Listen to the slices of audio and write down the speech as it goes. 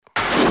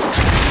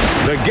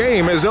The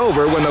game is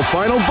over when the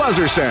final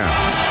buzzer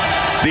sounds.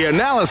 The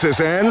analysis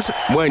ends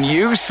when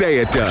you say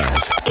it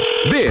does.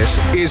 This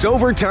is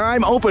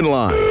Overtime Open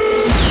Line.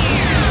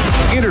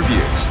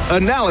 Interviews,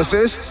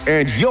 analysis,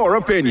 and your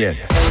opinion.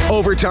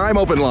 Overtime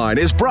Open Line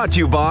is brought to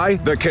you by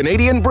the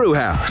Canadian Brew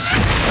House.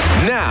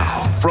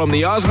 Now, from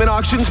the Osmond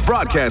Auctions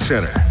Broadcast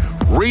Center,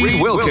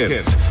 Reed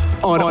Wilkins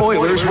on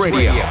Oilers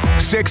Radio,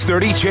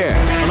 630 CHED.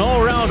 An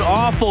all-around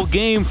awful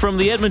game from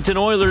the Edmonton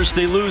Oilers.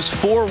 They lose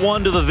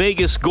 4-1 to the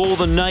Vegas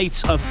Golden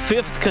Knights, a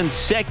fifth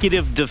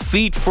consecutive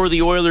defeat for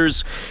the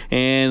Oilers,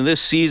 and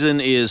this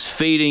season is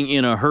fading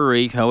in a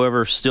hurry.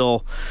 However,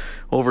 still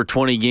over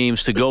 20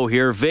 games to go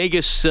here.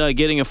 Vegas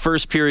getting a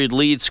first-period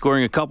lead,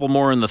 scoring a couple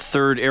more in the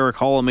third. Erik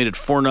Haula made it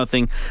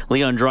 4-0.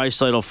 Leon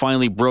Draisaitl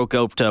finally broke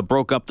up the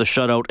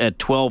shutout at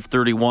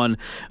 12:31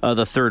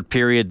 the third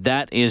period.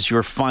 That is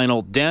your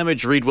final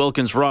damage. Reed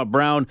Wilkins, Rob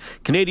Brown,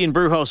 Canadian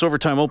Brewhouse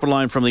Overtime Open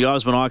Line from the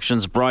Osmond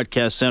Auctions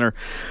Broadcast Center.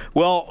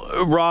 Well,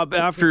 Rob,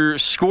 after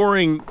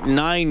scoring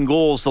 9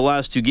 goals the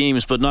last 2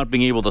 games but not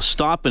being able to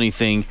stop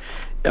anything,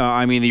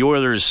 the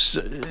Oilers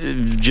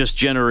just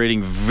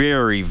generating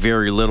very,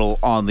 very little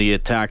on the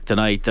attack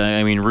tonight.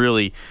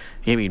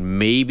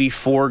 Maybe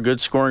 4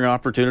 good scoring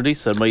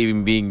opportunities. That might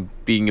even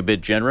being a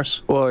bit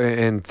generous. Well,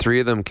 and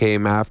 3 of them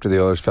came after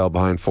the Oilers fell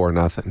behind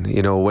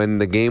 4-0. When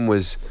the game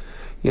was,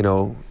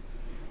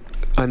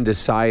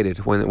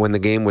 undecided, when the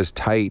game was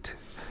tight,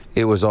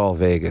 it was all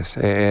Vegas.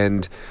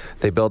 And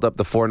they built up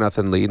the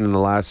 4-0 lead in the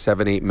last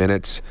 7-8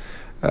 minutes.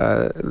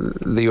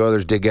 The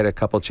Oilers did get a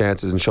couple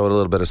chances and showed a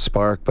little bit of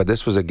spark, but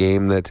this was a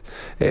game that,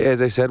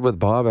 as I said with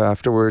Bob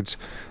afterwards,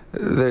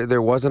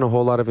 there wasn't a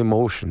whole lot of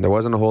emotion. There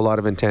wasn't a whole lot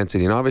of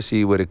intensity, and obviously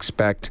you would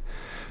expect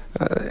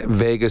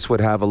Vegas would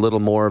have a little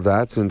more of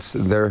that since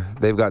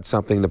they've got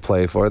something to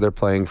play for. They're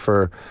playing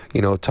for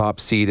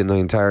top seed in the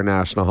entire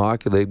National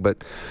Hockey League,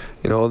 but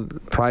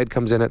pride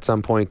comes in at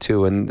some point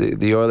too, and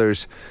the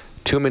Oilers,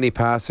 too many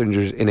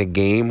passengers in a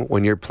game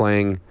when you're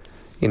playing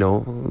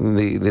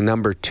the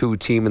number 2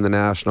 team in the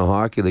National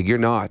Hockey League. You're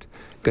not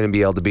going to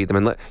be able to beat them.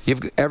 And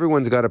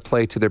everyone's got to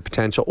play to their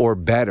potential or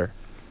better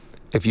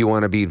if you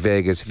want to beat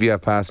Vegas. If you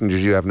have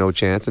passengers, you have no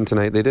chance, and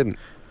tonight they didn't.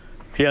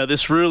 Yeah,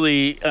 this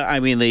really,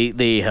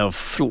 they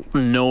have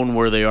known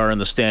where they are in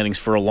the standings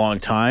for a long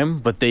time,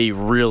 but they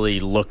really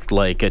looked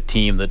like a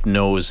team that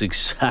knows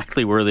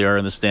exactly where they are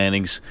in the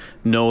standings,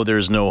 know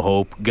there's no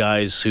hope,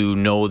 guys who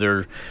know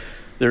they're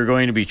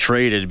going to be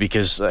traded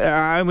because,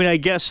 I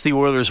guess the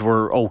Oilers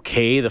were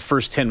okay. The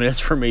first 10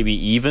 minutes were maybe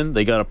even.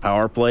 They got a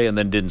power play and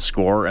then didn't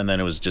score, and then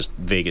it was just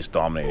Vegas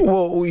dominating.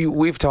 Well,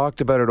 we've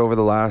talked about it over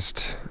the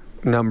last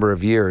number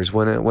of years.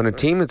 When a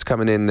team that's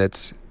coming in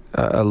that's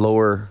a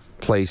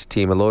lower-placed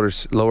team, a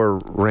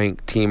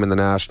lower-ranked team in the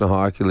National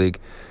Hockey League,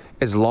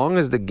 as long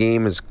as the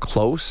game is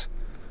close,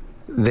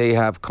 they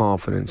have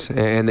confidence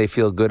and they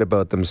feel good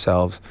about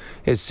themselves.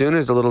 As soon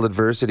as a little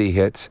adversity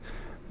hits,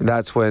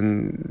 that's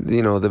when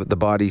the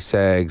body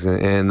sags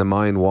and the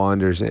mind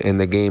wanders and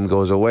the game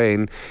goes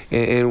away.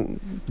 And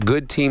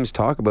good teams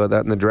talk about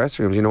that in the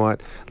dressing rooms. You know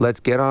what? Let's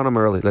get on them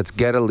early. Let's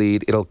get a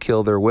lead. It'll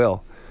kill their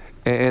will.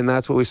 And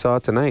that's what we saw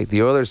tonight.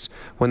 The Oilers,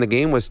 when the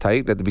game was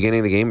tight at the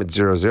beginning of the game at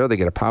 0-0, they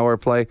get a power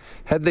play.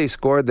 Had they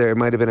scored there, it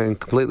might have been a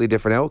completely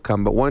different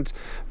outcome. But once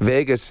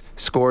Vegas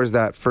scores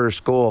that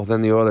first goal,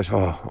 then the Oilers,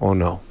 oh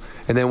no.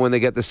 And then when they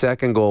get the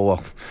second goal,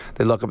 well,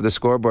 they look up at the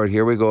scoreboard.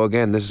 Here we go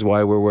again. This is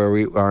why we're where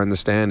we are in the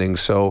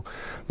standings. So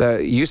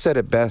you said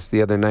it best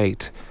the other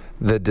night.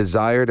 The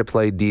desire to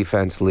play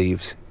defense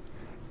leaves.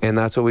 And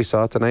that's what we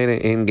saw tonight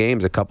in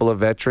games. A couple of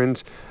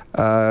veterans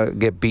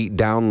get beat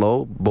down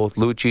low, both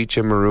Lucic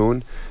and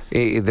Maroon.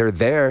 They're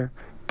there,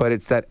 but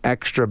it's that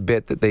extra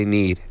bit that they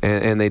need.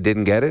 And they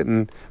didn't get it.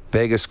 And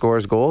Vegas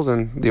scores goals,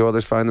 and the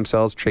Oilers find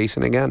themselves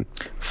chasing again.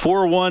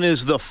 4-1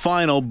 is the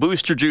final.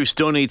 Booster Juice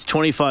donates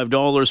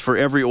 $25 for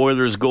every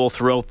Oilers goal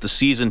throughout the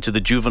season to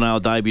the Juvenile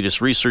Diabetes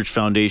Research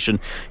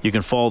Foundation. You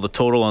can follow the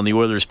total on the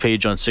Oilers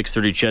page on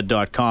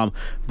 630ched.com.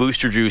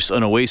 Booster Juice,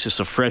 an oasis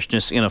of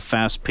freshness in a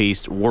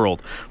fast-paced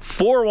world.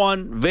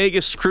 4-1,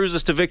 Vegas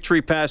cruises to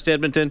victory past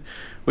Edmonton.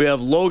 We have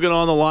Logan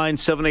on the line,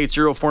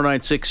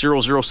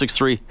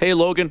 780-496-0063. Hey,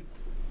 Logan.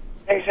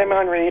 Hey,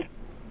 Simon Reed.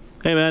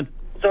 Hey, man.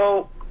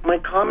 So, my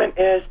comment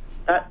is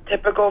that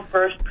typical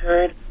first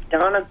period,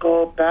 down a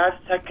goal, bad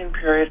second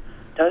period,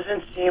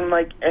 doesn't seem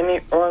like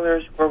any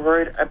Oilers were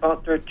worried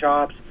about their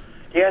jobs.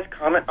 Do you guys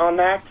comment on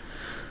that?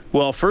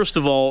 Well, first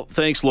of all,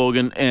 thanks,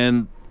 Logan.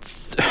 And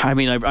I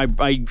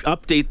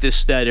update this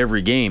stat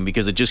every game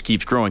because it just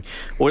keeps growing.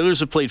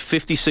 Oilers have played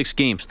 56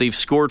 games. They've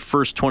scored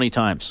first 20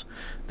 times.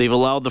 They've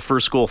allowed the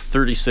first goal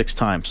 36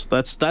 times.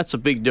 That's a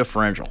big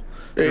differential.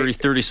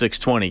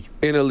 36-20.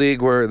 In a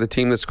league where the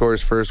team that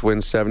scores first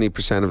wins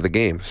 70% of the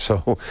game.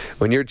 So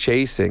when you're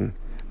chasing,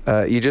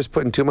 you're just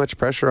putting too much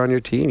pressure on your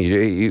team.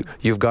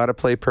 You've got to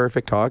play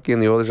perfect hockey,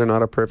 and the Oilers are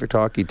not a perfect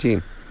hockey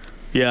team.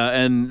 Yeah,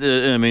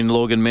 and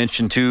Logan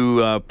mentioned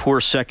too,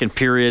 poor second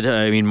period.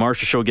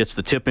 Marchessault gets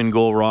the tip-in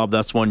goal, Rob.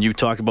 That's one you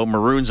talked about.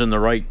 Maroon's in the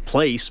right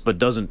place, but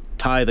doesn't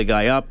tie the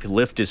guy up,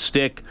 lift his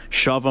stick,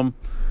 shove him.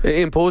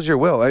 Impose your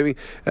will. I mean,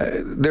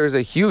 there's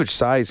a huge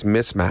size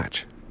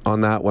mismatch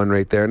on that one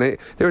right there. And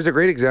there was a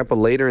great example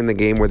later in the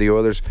game where the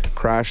Oilers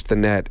crashed the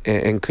net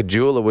and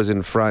Caggiula was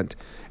in front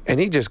and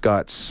he just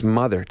got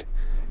smothered.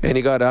 And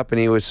he got up and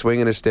he was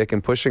swinging a stick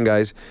and pushing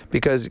guys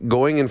because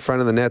going in front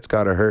of the net's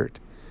got to hurt.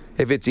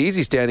 If it's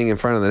easy standing in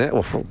front of the net,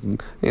 well,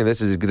 this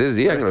is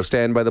easy. I'm going to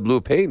stand by the blue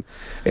paint.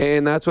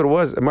 And that's what it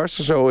was.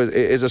 Marchessault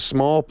is a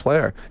small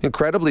player,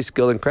 incredibly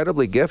skilled,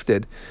 incredibly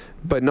gifted,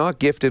 but not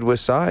gifted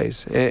with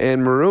size.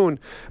 And Maroon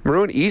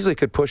easily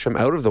could push him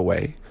out of the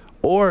way.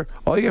 Or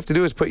all you have to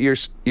do is put your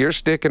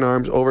stick and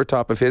arms over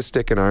top of his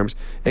stick and arms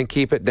and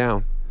keep it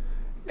down.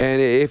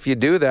 And if you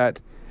do that,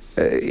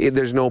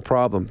 there's no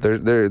problem.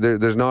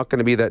 There's not going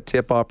to be that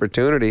tip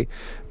opportunity.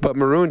 But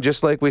Maroon,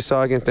 just like we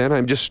saw against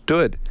Anaheim, just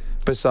stood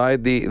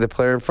beside the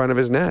player in front of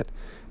his net.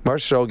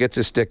 Marchessault gets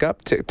his stick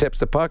up, tips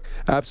the puck.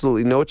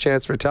 Absolutely no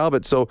chance for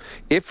Talbot. So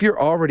if you're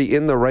already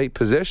in the right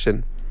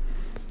position,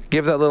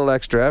 give that little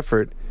extra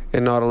effort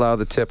and not allow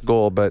the tip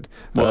goal. But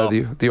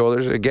the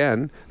Oilers,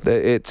 again,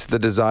 it's the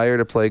desire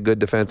to play good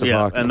defensive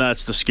hockey. And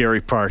that's the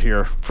scary part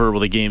here for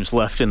the games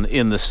left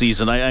in the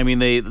season. I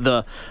mean,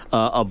 a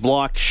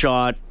blocked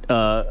shot,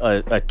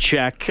 a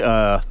check,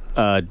 a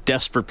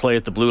desperate play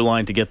at the blue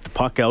line to get the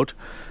puck out,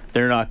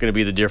 they're not going to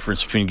be the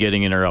difference between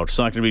getting in or out. It's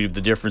not going to be the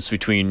difference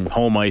between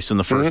home ice in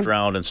the first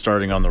round and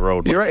starting on the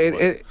road. You're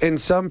right. And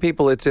some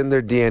people, it's in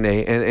their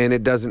DNA, and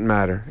it doesn't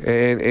matter.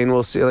 And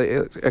we'll see,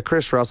 like,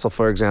 Chris Russell,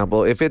 for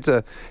example, if it's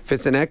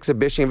an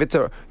exhibition, if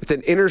it's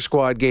an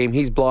inter-squad game,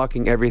 he's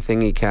blocking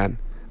everything he can.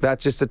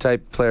 That's just the type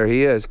of player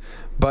he is.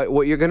 But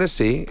what you're going to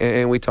see,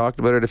 and we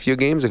talked about it a few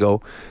games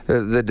ago,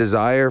 the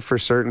desire for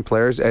certain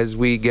players as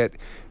we get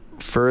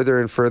further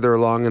and further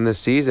along in the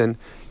season,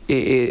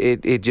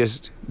 it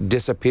just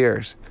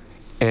disappears.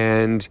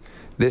 And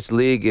this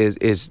league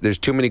is there's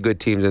too many good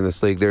teams in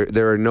this league.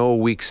 There are no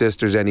weak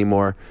sisters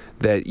anymore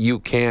that you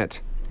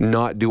can't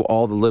not do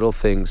all the little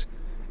things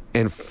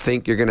and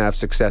think you're going to have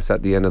success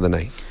at the end of the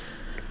night.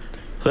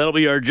 That'll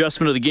be our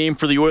adjustment of the game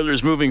for the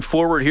Oilers moving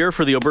forward here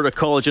for the Alberta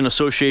College and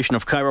Association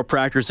of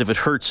Chiropractors. If it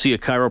hurts, see a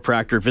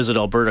chiropractor. Visit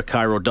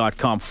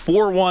albertachiro.com.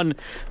 4-1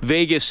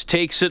 Vegas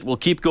takes it. We'll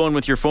keep going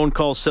with your phone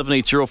calls,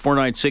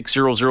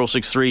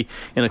 780-496-0063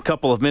 in a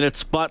couple of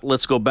minutes. But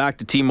let's go back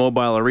to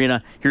T-Mobile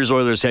Arena. Here's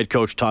Oilers head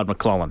coach Todd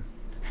McLellan.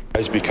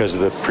 Because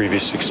of the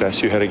previous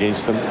success you had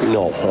against them?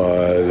 No,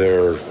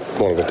 they're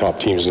one of the top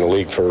teams in the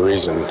league for a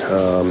reason.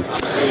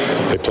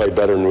 They played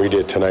better than we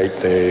did tonight.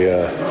 They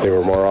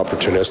were more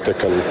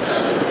opportunistic,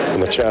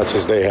 and the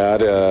chances they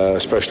had,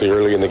 especially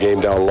early in the game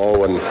down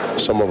low, and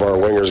some of our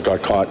wingers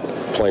got caught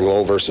playing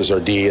low versus our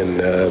D, and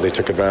they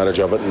took advantage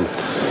of it. And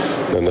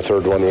then the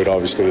third one we'd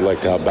obviously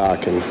like to have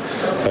back, and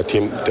that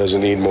team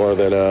doesn't need more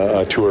than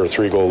a 2 or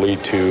 3 goal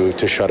lead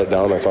to shut it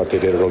down. I thought they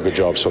did a real good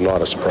job, so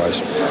not a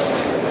surprise.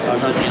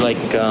 How did you like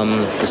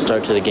the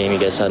start to the game? You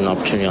guys had an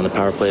opportunity on the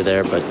power play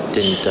there, but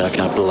didn't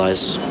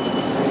capitalize.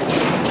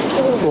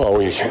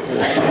 Well,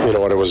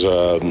 it was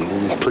a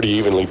pretty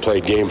evenly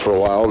played game for a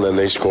while, and then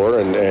they score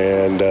and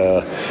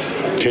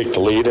take the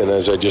lead. And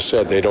as I just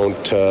said, they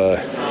don't.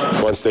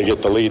 Once they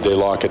get the lead, they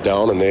lock it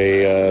down and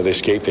they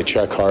skate. They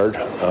check hard.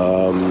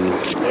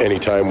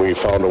 Anytime we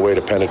found a way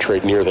to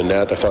penetrate near the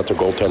net, I thought the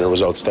goaltender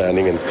was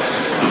outstanding, and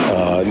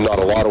not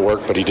a lot of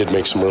work, but he did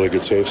make some really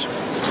good saves.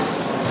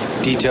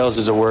 Details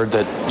is a word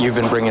that you've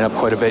been bringing up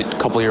quite a bit. A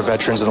couple of your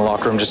veterans in the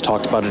locker room just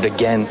talked about it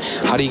again.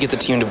 How do you get the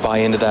team to buy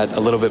into that a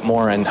little bit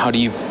more, and how do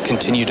you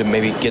continue to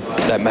maybe get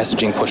that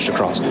messaging pushed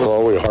across?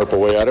 Well, we harp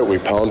away at it. We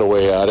pound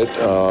away at it.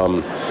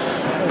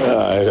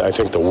 I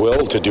think the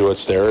will to do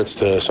it's there.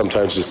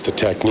 Sometimes it's the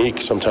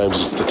technique. Sometimes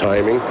it's the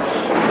timing.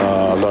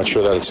 I'm not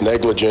sure that it's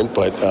negligent,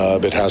 but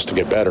it has to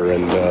get better.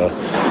 And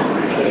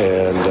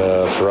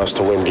for us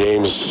to win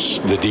games,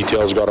 the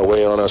details got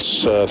away on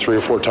us 3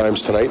 or 4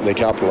 times tonight, and they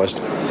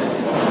capitalized.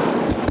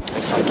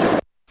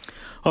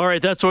 All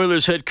right, that's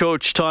Oilers head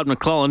coach Todd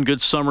McLellan.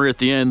 Good summary at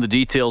the end. The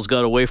details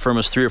got away from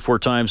us 3 or 4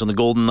 times, and the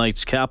Golden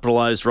Knights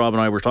capitalized. Rob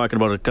and I were talking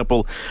about a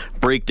couple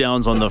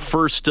breakdowns on the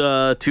first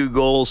 2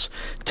 goals.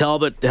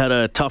 Talbot had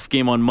a tough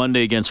game on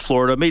Monday against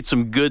Florida. Made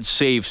some good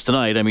saves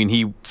tonight. I mean,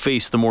 he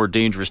faced the more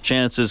dangerous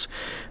chances,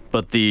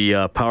 but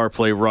the power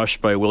play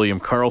rushed by William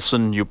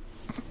Karlsson, you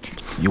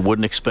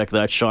wouldn't expect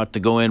that shot to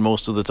go in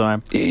most of the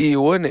time.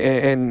 You wouldn't,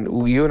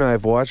 and you and I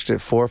have watched it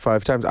 4 or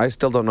 5 times. I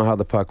still don't know how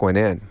the puck went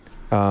in.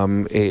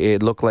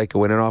 It looked like it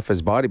went in off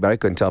his body, but I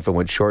couldn't tell if it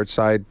went short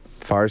side,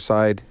 far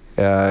side.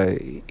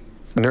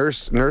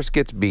 Nurse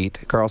gets beat.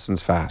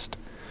 Karlsson's fast.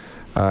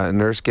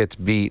 Nurse gets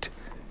beat,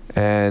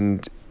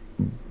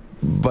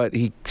 but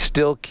he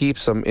still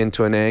keeps him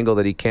into an angle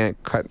that he can't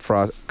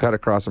cut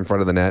across in front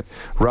of the net.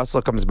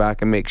 Russell comes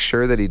back and makes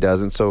sure that he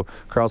doesn't, so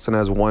Karlsson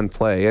has 1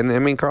 play. And, I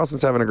mean,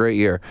 Karlsson's having a great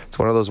year. It's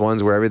one of those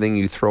ones where everything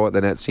you throw at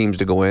the net seems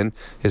to go in.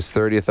 His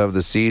 30th of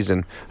the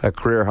season, a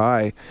career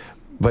high.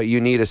 But you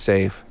need a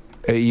save.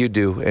 You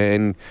do.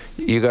 And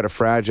you got a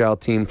fragile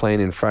team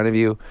playing in front of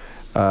you.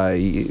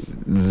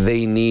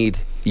 They need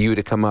you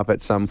to come up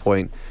at some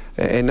point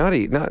and not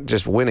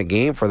just win a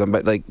game for them,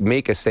 but like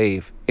make a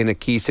save. in a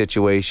key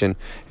situation,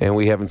 and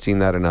we haven't seen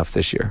that enough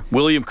this year.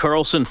 William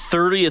Karlsson,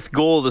 30th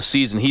goal of the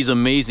season. He's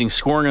amazing,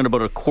 scoring on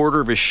about a quarter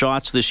of his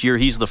shots this year.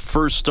 He's the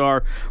first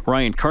star.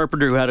 Ryan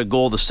Carpenter, who had a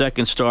goal, the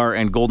second star,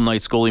 and Golden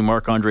Knights goalie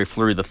Marc-Andre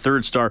Fleury, the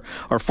third star.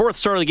 Our fourth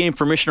star of the game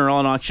for Missioner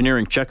Allen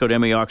Auctioneering. Check out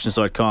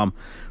MAauctions.com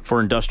for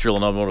industrial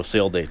and automotive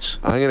sale dates.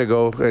 I'm going to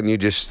go, and you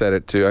just said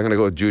it too, I'm going to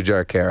go with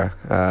Jujhar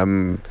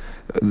Khaira.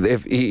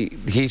 If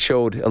he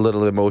showed a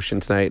little emotion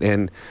tonight,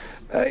 and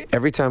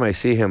every time I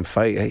see him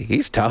fight,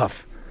 he's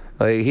tough.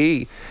 Like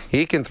he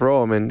can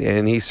throw him,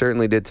 and he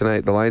certainly did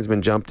tonight. The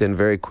linesman jumped in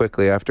very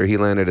quickly after he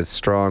landed a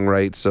strong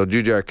right. So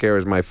Jujhar Khaira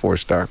is my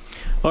 4-star.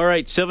 All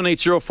right,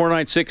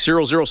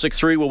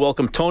 780-496-0063. We'll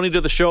welcome Tony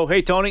to the show.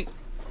 Hey, Tony.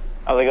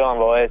 How's it going,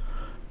 boys?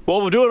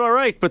 Well, we're doing all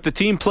right, but the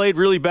team played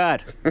really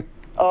bad.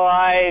 Oh,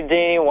 I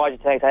didn't even watch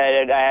the text.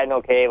 I had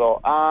no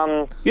cable.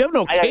 You have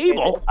no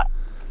cable?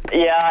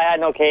 Yeah, I had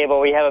no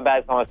cable. We have a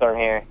bad snowstorm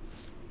here.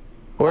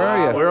 Where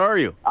are you? Where are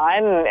you?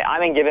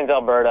 I'm in Gibbons,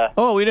 Alberta.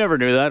 Oh, we never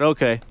knew that.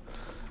 Okay.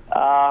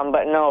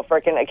 But no,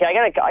 freaking. Okay, I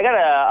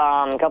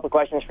got a couple of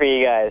questions for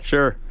you guys.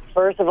 Sure.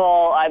 First of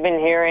all, I've been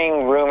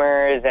hearing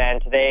rumors,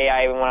 and today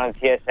I even went on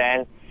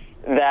TSN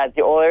that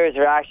the Oilers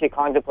are actually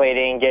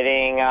contemplating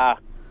getting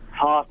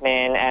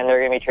Hoffman, and they're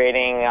going to be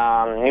trading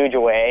Nuge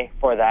away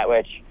for that,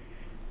 which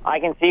I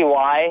can see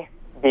why,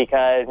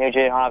 because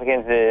Nugent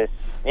Hopkins is,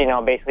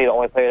 basically the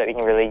only player that we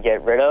can really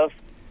get rid of.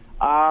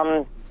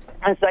 And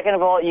second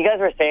of all, you guys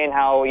were saying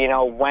how,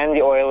 when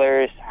the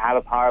Oilers have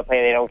a power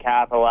play, they don't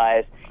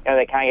capitalize,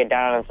 they kind of get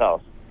down on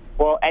themselves.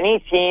 Well, any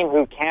team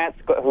who can't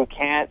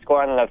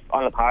score on the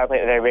power play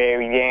at the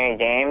very beginning of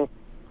the game,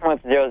 when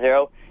it's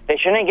 0-0, they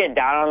shouldn't get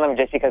down on them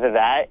just because of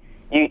that.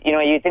 You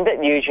think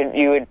that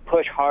you would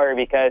push harder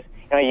because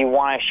you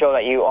want to show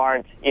that you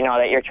aren't,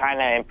 that you're trying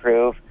to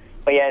improve.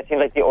 But yeah, it seems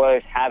like the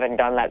Oilers haven't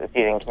done that this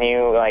season. Can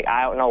you,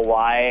 I don't know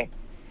why.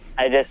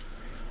 I'm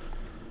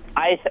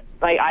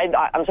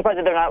surprised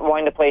that they're not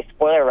wanting to play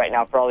spoiler right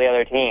now for all the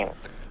other teams.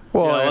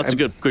 Well, yeah, that's a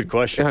good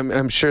question.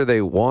 I'm sure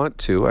they want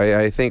to.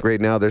 I think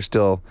right now they're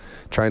still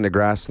trying to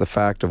grasp the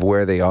fact of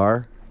where they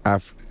are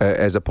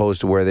as opposed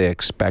to where they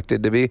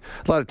expected to be.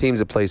 A lot of teams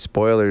that play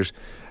spoilers,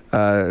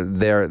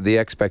 the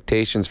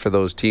expectations for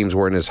those teams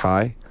weren't as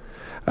high.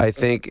 I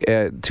think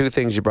two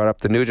things you brought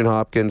up. The Nugent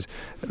Hopkins,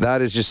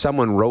 that is just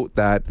someone wrote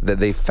that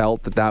they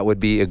felt that would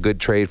be a good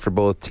trade for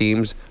both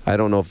teams. I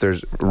don't know if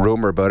there's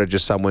rumor about it.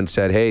 Just someone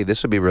said, hey,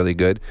 this would be really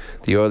good.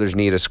 The Oilers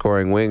need a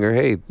scoring winger.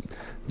 Hey,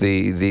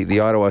 the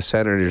Ottawa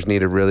Senators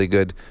need a really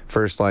good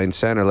first-line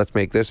center. Let's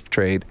make this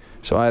trade.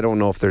 So I don't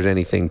know if there's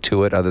anything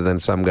to it other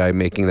than some guy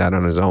making that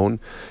on his own.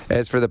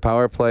 As for the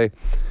power play,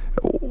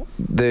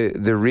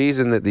 the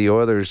reason that the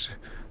Oilers,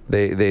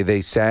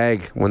 they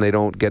sag when they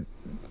don't get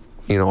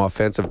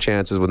offensive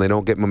chances, when they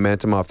don't get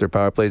momentum off their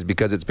power plays,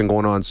 because it's been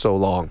going on so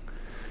long.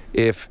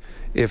 If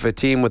a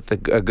team with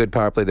a good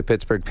power play, the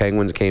Pittsburgh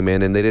Penguins, came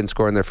in and they didn't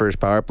score in their first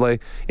power play,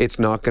 it's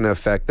not going to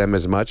affect them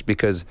as much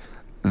because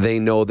they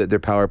know that their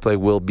power play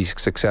will be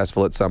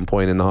successful at some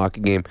point in the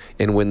hockey game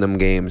and win them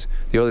games.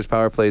 The Oilers'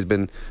 power play has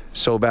been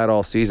so bad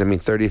all season.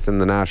 30th in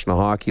the National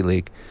Hockey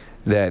League.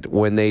 That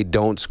when they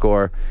don't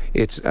score,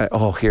 it's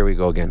here we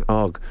go again.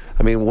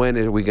 When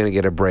are we going to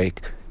get a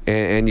break?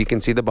 And you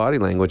can see the body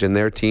language, and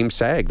their team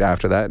sagged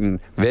after that, and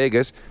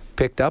Vegas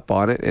picked up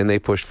on it, and they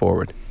pushed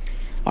forward.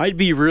 I'd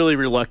be really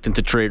reluctant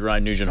to trade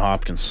Ryan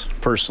Nugent-Hopkins,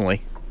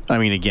 personally.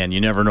 Again,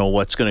 you never know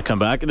what's going to come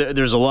back.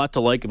 There's a lot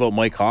to like about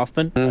Mike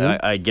Hoffman.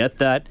 Mm-hmm. I get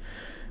that.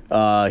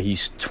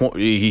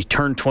 He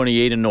turned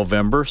 28 in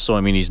November,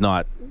 so, he's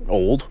not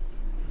old.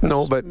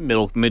 No, but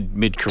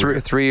mid-career.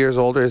 3 years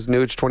older. Is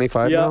Nuge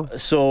 25 now? Yeah,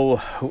 so,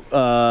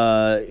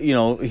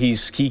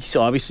 he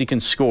obviously can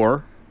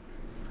score.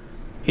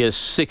 He has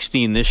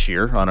 16 this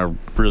year on a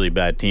really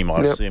bad team,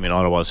 obviously. Yep.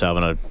 Ottawa's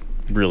having a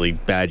really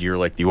bad year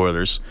like the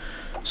Oilers.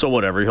 So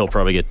whatever, he'll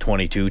probably get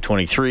 22,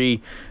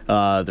 23.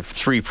 The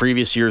 3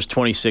 previous years,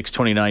 26,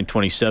 29,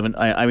 27.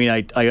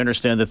 I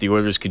understand that the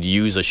Oilers could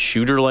use a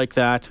shooter like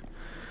that.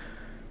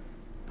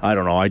 I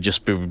don't know. I'd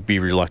just be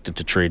reluctant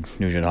to trade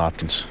Nugent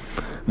Hopkins.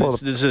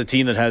 This is a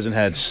team that hasn't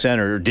had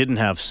didn't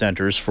have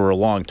centers for a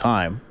long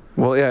time.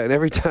 Well, yeah, and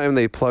every time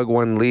they plug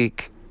one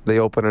leak, they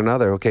open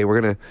another. Okay,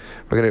 we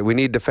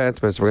need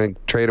defensemen, so we're gonna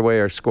trade away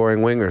our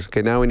scoring wingers.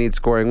 Okay, now we need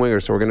scoring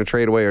wingers, so we're gonna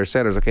trade away our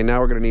centers. Okay, now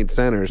we're gonna need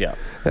centers. Yeah.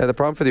 The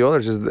problem for the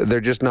Oilers is they're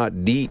just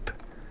not deep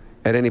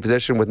at any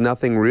position, with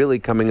nothing really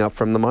coming up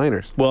from the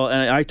minors. Well,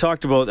 and I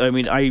talked about.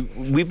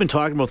 We've been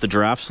talking about the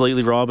drafts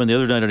lately, Robin. The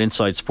other night at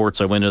Inside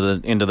Sports, I went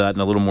into that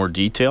in a little more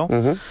detail.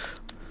 Mm-hmm.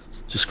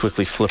 Just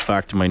quickly flip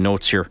back to my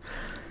notes here.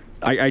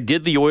 I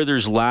did the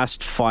Oilers'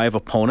 last 5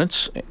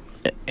 opponents,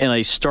 and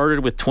I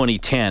started with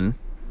 2010.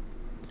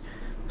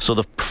 So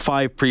the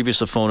 5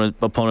 previous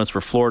opponents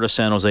were Florida,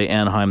 San Jose,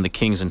 Anaheim, the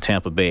Kings, and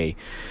Tampa Bay.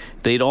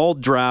 They'd all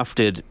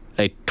drafted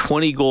a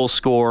 20-goal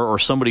scorer or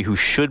somebody who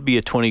should be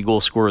a 20-goal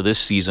scorer this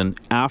season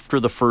after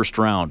the first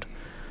round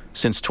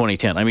since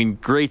 2010.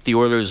 Great, the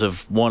Oilers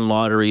have won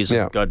lotteries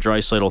and got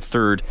Draisaitl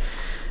third.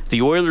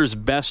 The Oilers'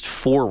 best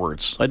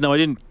forwards. I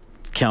didn't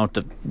count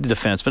the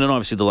defensemen, and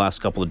obviously the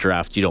last couple of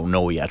drafts you don't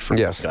know yet from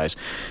these guys.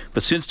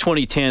 But since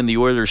 2010, the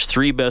Oilers'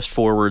 3 best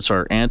forwards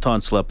are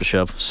Anton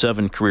Slepyshev,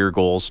 7 career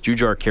goals,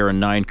 Jujhar Khaira,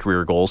 9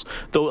 career goals.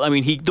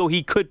 Though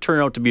he could turn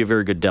out to be a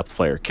very good depth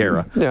player,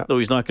 Khaira, though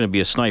he's not going to be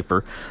a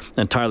sniper.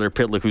 And Tyler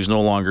Pitlick, who's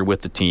no longer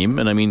with the team,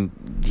 and I mean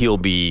he's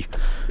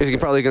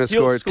probably going to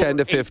score 10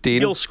 to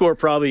 15. He'll score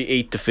probably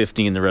 8 to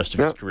 15 the rest of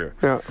his career.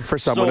 Yeah, for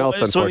someone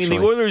else, unfortunately. So I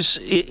mean, the Oilers,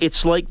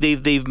 it's like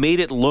they've made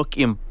it look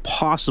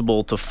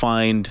impossible to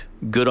find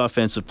good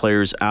offensive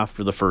players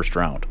after the first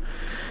round.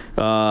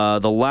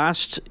 In the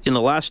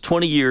last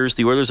 20 years,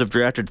 the Oilers have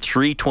drafted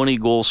 3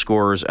 20-goal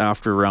scorers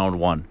after round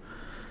 1.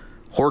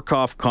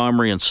 Horkoff,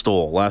 Comrie, and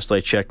Stoll. Last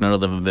I checked, none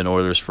of them have been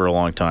Oilers for a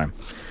long time.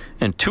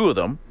 And 2 of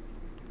them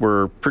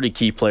were pretty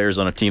key players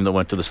on a team that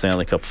went to the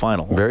Stanley Cup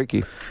final. Very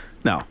key.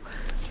 Now,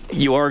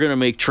 you are going to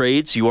make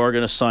trades. You are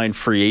going to sign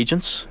free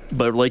agents.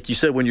 But like you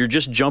said, when you're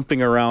just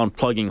jumping around,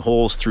 plugging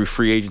holes through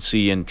free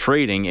agency and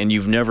trading, and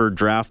you've never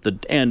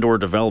drafted and or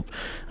developed,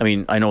 I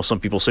mean, I know some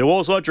people say, well,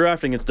 it's not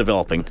drafting, it's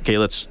developing. Okay,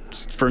 let's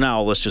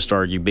just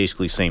argue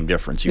basically same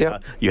difference.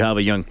 You have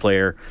a young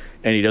player,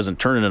 and he doesn't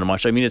turn it into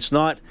much. I mean, it's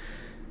not...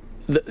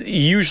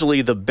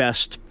 usually the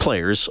best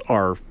players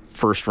are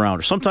first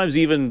rounders. Sometimes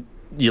even...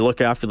 you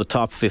look after the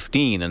top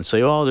 15 and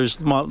say, oh, there's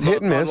not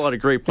a lot of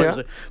great players.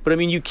 Yeah. But, I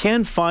mean, you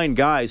can find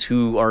guys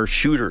who are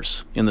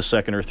shooters in the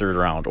second or third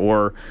round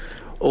or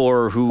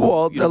who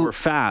are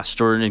fast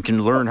and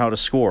can learn how to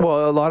score.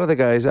 Well, a lot of the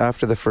guys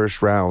after the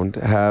first round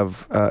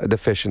have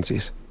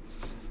deficiencies.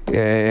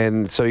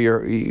 And so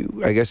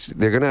I guess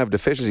they're going to have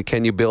deficiency.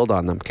 Can you build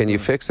on them? Can you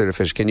fix their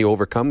deficiencies? Can you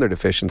overcome their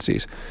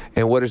deficiencies?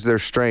 And what is their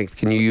strength?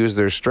 Can you use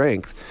their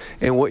strength?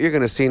 And what you're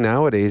going to see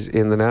nowadays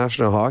in the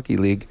National Hockey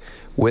League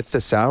with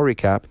the salary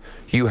cap,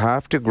 you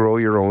have to grow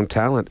your own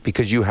talent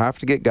because you have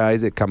to get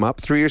guys that come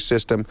up through your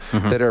system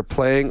that are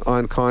playing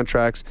on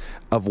contracts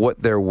of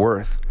what they're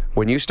worth.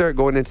 When you start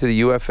going into the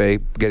UFA,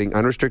 getting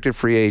unrestricted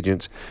free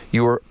agents,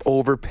 you are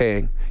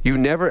overpaying. You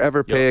never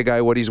ever pay a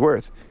guy what he's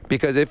worth.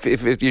 Because if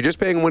you're just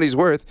paying him what he's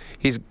worth,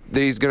 he's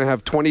going to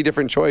have 20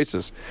 different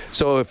choices.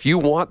 So if you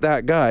want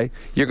that guy,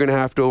 you're going to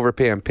have to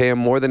overpay him, pay him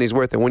more than he's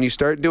worth. And when you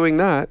start doing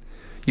that,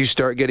 you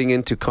start getting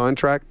into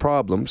contract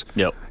problems.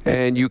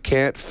 And you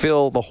can't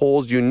fill the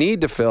holes you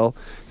need to fill,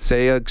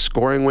 say a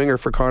scoring winger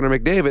for Connor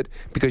McDavid,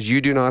 because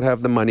you do not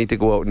have the money to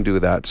go out and do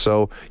that.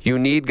 So you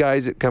need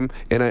guys that come,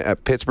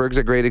 and Pittsburgh's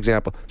a great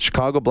example.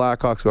 Chicago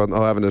Blackhawks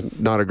having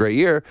not a great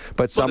year,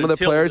 but some of the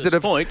players that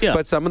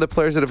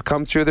have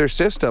come through their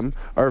system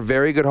are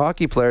very good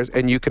hockey players,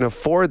 and you can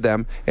afford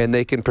them, and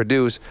they can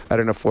produce at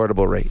an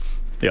affordable rate.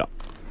 Yeah.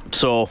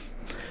 So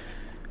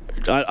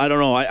I don't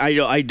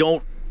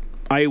know.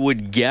 I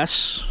would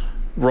guess,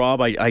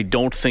 Rob, I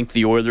don't think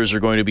the Oilers are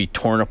going to be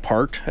torn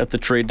apart at the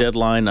trade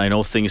deadline. I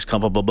know things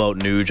come up about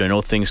Nuge. I know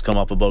things come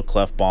up about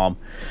Klefbom.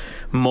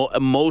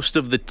 Most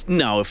of the...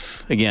 Now,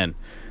 if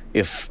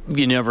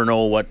you never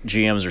know what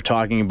GMs are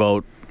talking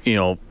about,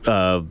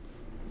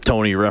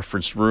 Tony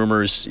referenced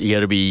rumors. You got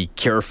to be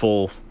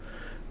careful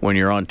when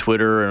you're on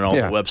Twitter and all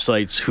the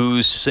websites,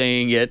 who's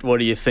saying it, what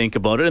do you think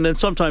about it? And then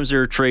sometimes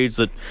there are trades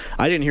that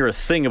I didn't hear a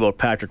thing about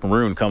Patrick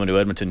Maroon coming to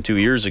Edmonton 2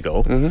 years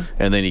ago,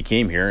 and then he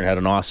came here and had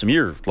an awesome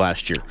year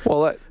last year.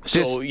 Well,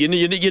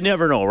 you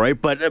never know,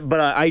 right? But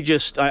I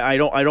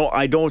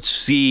don't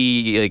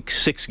see like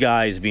 6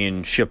 guys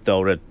being shipped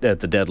out at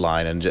the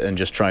deadline and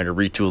just trying to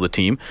retool the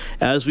team.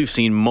 As we've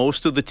seen,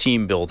 most of the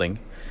team building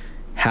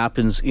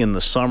happens in the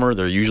summer.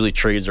 There are usually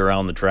trades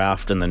around the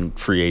draft, and then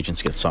free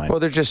agents get signed. Well,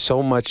 there's just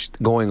so much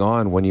going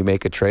on when you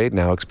make a trade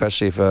now,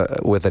 especially if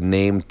with a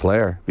named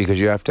player, because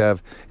you have to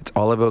have, it's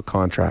all about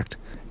contract.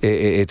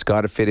 It's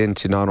got to fit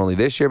into not only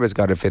this year, but it's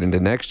got to fit into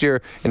next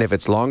year. And if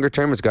it's longer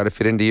term, it's got to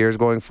fit into years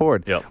going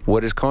forward.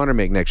 What does Connor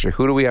make next year?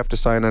 Who do we have to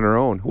sign on our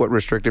own? What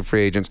restricted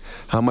free agents?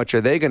 How much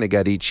are they going to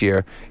get each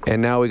year?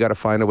 And now we got to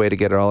find a way to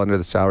get it all under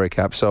the salary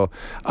cap. So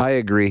I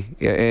agree.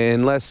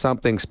 Unless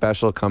something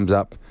special comes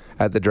up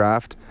at the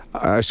draft,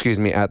 at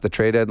the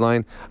trade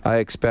deadline, I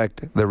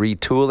expect the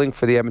retooling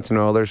for the Edmonton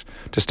Oilers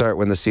to start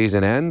when the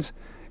season ends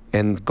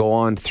and go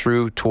on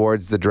through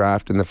towards the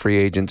draft and the free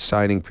agent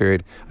signing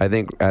period. I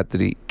think at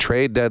the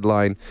trade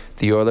deadline,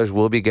 the Oilers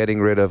will be getting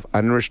rid of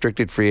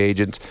unrestricted free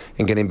agents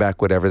and getting back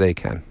whatever they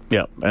can.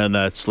 Yeah, and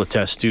that's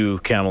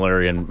Letestu,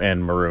 Camilleri,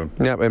 and Maroon.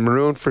 Yeah, and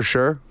Maroon for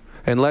sure.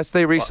 Unless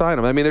they re-sign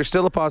him. I mean, there's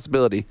still a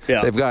possibility.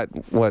 Yeah. They've got,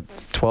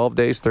 12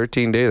 days,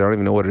 13 days? I don't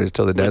even know what it is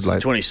till the deadline.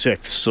 It's the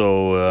 26th,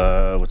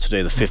 so what's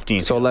today, the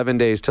 15th? So 11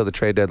 days till the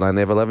trade deadline.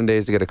 They have 11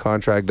 days to get a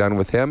contract done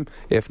with him.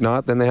 If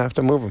not, then they have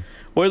to move him.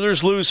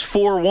 Oilers lose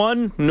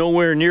 4-1,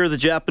 nowhere near the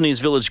Japanese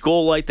Village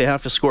goal light. They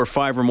have to score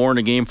 5 or more in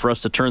a game for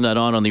us to turn that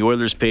on the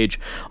Oilers page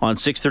on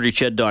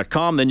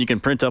 630ched.com. Then you can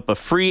print up a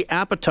free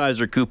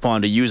appetizer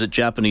coupon to use at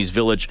Japanese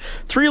Village.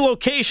 3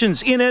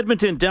 locations in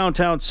Edmonton,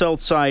 downtown, south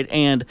side,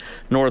 and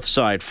north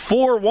side.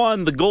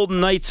 4-1, the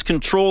Golden Knights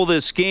control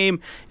this game.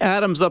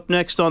 Adam's up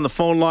next on the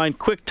phone line.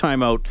 Quick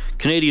timeout.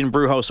 Canadian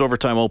Brewhouse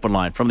Overtime Open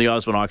Line from the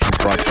Osmond Auctions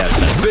Broadcast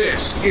Center.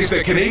 This is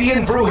the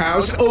Canadian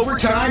Brewhouse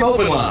Overtime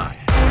Open Line.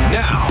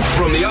 Now,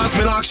 from the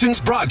Osmond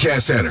Auctions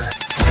Broadcast Center,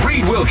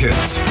 Reed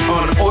Wilkins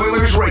on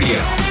Oilers Radio,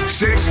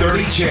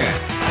 630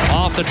 CHED.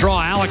 Off the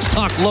draw, Alex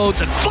Tuch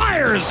loads and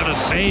fires, and a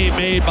save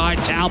made by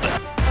Talbot.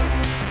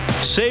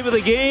 Save of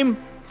the game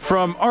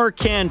from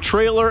Arcan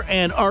Trailer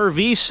and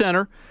RV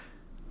Center,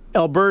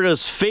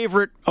 Alberta's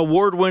favorite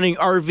award-winning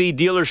RV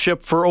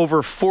dealership for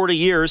over 40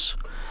 years.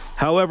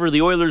 However,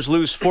 the Oilers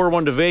lose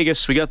 4-1 to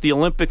Vegas. We got the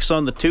Olympics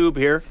on the tube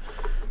here.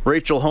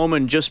 Rachel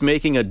Homan just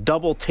making a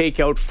double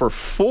takeout for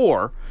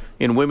 4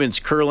 in women's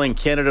curling.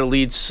 Canada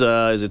leads,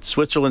 is it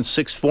Switzerland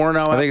 6-4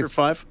 now after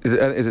 5?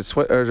 Is it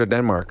Switzerland or is it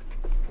Denmark?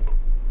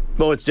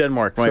 Oh, it's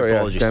Denmark. My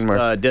apologies.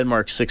 Denmark.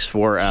 Denmark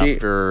 6-4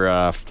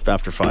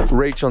 after 5.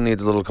 Rachel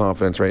needs a little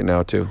confidence right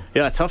now, too.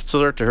 Yeah, tough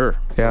start to her.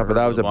 Yeah, but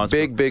that was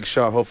a big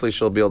shot. Hopefully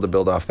she'll be able to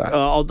build off that.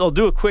 I'll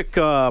do a quick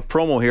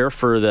promo here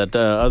for that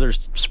other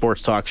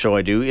sports talk show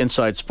I do,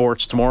 Inside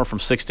Sports, tomorrow from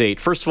 6 to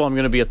 8. First of all, I'm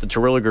going to be at the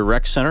Terwilliger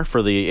Rec Center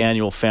for the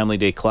annual Family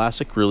Day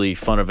Classic. Really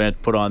fun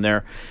event put on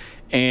there.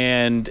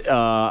 And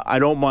I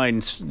don't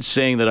mind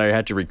saying that I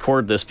had to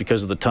record this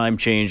because of the time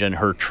change and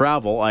her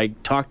travel. I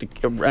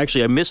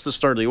missed the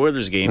start of the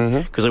Oilers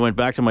game because I went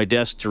back to my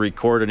desk to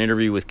record an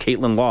interview with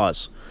Caitlin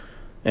Laws.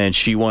 And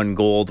she won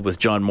gold with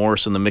John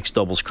Morris in the mixed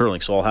doubles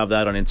curling. So I'll have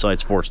that on Inside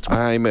Sports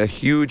tomorrow. I'm a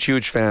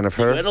huge fan of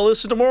her. You got to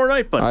listen tomorrow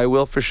night, buddy. I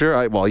will for sure.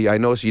 I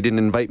noticed you didn't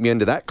invite me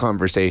into that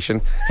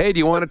conversation. Hey, do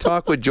you want to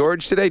talk with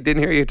George today?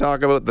 Didn't hear you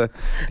talk about the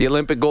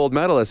Olympic gold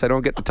medalist. I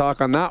don't get to talk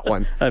on that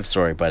one. I'm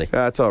sorry, buddy.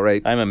 That's all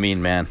right. I'm a mean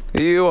man.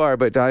 You are,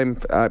 but I'm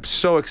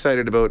so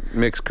excited about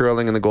mixed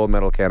curling and the gold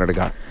medal Canada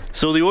got.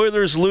 So the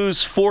Oilers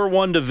lose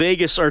 4-1 to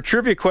Vegas. Our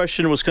trivia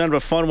question was kind of a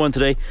fun one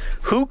today.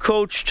 Who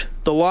coached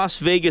the Las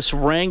Vegas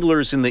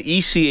Wranglers in the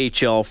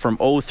ECHL from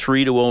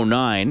 03 to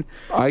 09?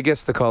 I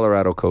guess the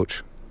Colorado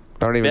coach.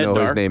 I don't even know who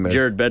his name is.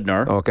 Jared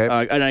Bednar. Okay.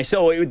 And I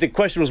said, the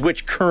question was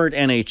which current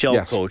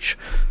NHL coach.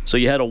 So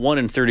you had a 1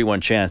 in 31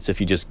 chance if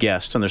you just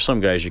guessed. And there's some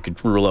guys you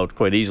could rule out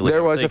quite easily.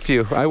 There was a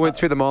few. I went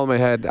through them all in my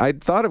head. I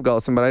thought of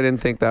Gullitson, but I didn't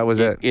think that was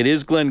it. It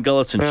is Glenn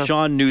Gullitson. Yeah.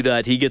 Sean knew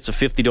that. He gets a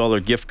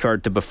 $50 gift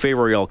card to Buffet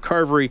Royale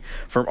Carvery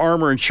from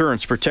Armor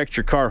Insurance. Protect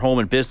your car, home,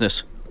 and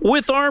business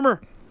with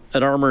Armor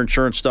at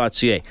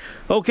armorinsurance.ca.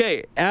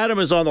 Okay, Adam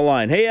is on the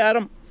line. Hey,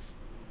 Adam.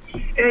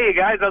 Hey,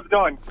 guys. How's it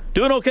going?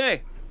 Doing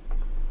okay.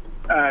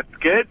 It's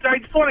good. I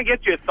just want to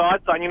get your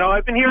thoughts on,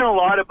 I've been hearing a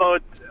lot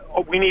about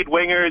we need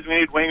wingers,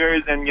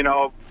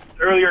 and,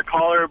 earlier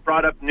caller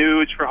brought up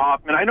Nuge for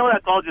Hoffman. I know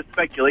that's all just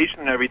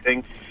speculation and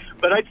everything,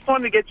 but I just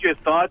wanted to get your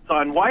thoughts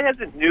on why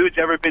hasn't Nuge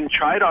ever been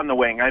tried on the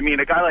wing? I mean,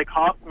 a guy like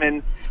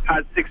Hoffman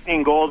has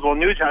 16 goals. Well,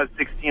 Nuge has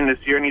 16 this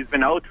year, and he's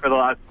been out for the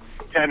last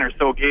 10 or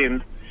so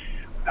games.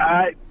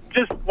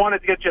 Just wanted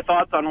to get your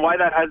thoughts on why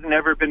that hasn't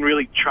ever been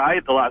really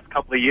tried the last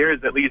couple of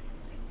years, at least,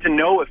 to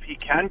know if he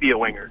can be a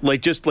winger.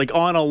 Just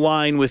on a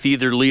line with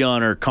either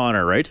Leon or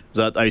Connor, right? Is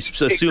that, I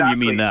assume exactly. You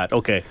mean that.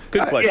 Okay,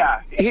 good question.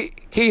 Yeah.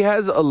 He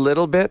has a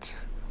little bit,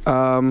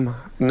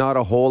 not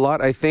a whole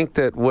lot. I think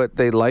that what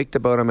they liked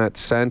about him at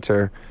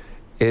center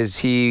is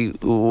he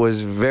was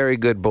very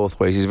good both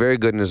ways. He's very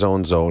good in his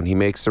own zone. He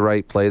makes the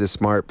right play, the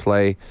smart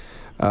play.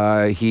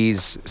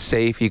 He's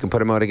safe. You can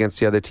put him out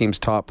against the other team's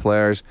top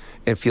players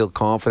and feel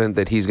confident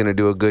that he's going to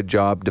do a good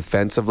job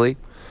defensively.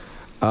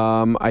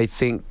 I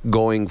think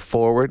going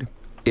forward,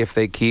 if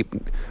they keep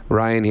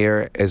Ryan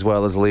here as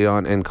well as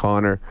Leon and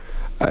Connor,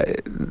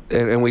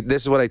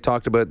 this is what I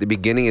talked about at the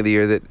beginning of the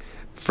year, that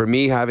for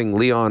me, having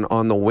Leon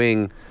on the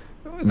wing,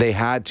 they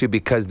had to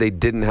because they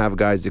didn't have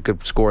guys that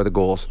could score the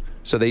goals.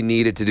 So they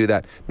needed to do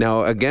that.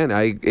 Now, again,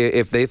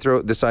 if they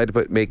decide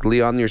to make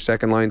Leon your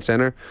second line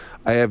center,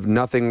 I have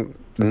nothing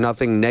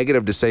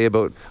negative to say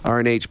about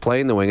RNH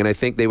playing the wing, and I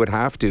think they would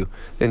have to.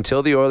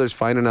 Until the Oilers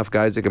find enough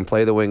guys that can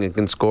play the wing and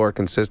can score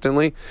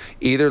consistently,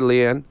 either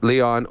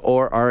Leon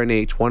or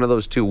RNH, one of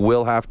those two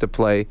will have to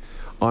play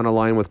on a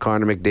line with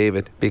Connor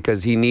McDavid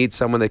because he needs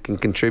someone that can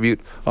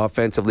contribute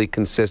offensively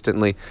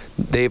consistently.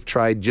 They've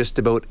tried just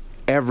about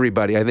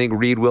everybody. I think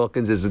Reed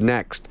Wilkins is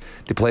next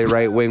to play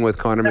right wing with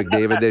Connor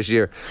McDavid this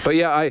year. But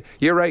yeah,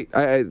 you're right.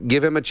 I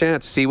give him a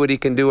chance. See what he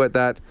can do at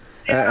that.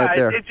 Yeah,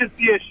 it'd just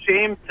be a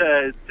shame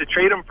to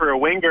trade him for a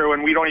winger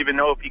when we don't even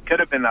know if he could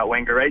have been that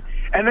winger, right?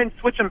 And then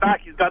switch him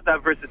back. He's got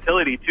that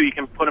versatility too. You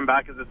can put him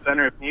back as a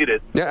center if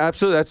needed. Yeah,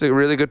 absolutely. That's a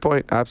really good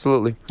point.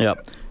 Absolutely. Yeah.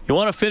 You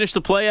want to finish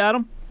the play,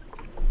 Adam?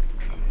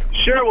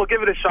 Sure, we'll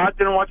give it a shot.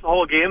 Didn't watch the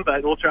whole game,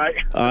 but we'll try.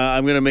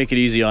 I'm going to make it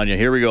easy on you.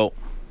 Here we go.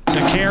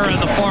 Takara in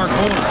the far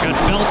corner. Got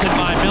belted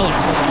by Miller.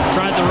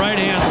 Tried the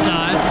right-hand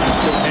side.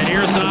 And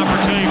here's an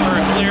opportunity for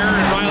a clear.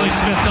 And Riley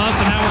Smith does.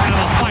 And now we're going to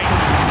have a fight.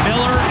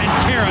 Miller and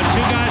Kara,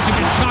 two guys who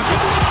can chuck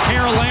it.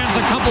 Kara lands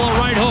a couple of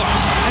right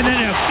hooks. And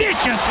then a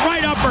vicious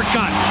right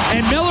uppercut.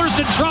 And Miller's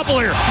in trouble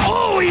here.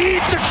 Oh,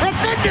 he eats a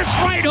tremendous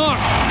right hook.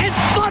 And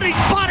thudding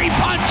body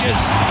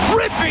punches.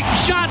 Ripping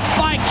shots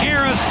by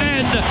Kara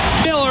send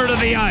Miller to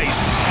the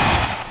ice.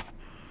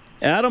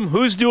 Adam,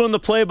 who's doing the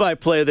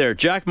play-by-play there?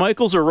 Jack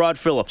Michaels or Rod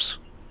Phillips?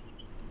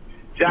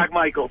 Jack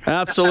Michaels.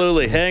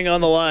 Absolutely. Hang on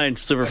the line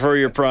for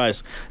your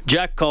prize.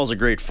 Jack calls a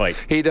great fight.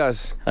 He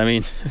does. I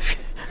mean,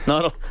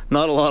 Not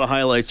a lot of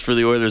highlights for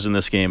the Oilers in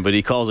this game, but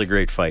he calls a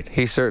great fight.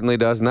 He certainly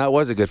does, and that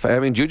was a good fight. I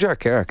mean, Jujhar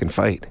Khaira can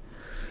fight.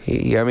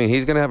 He's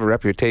going to have a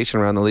reputation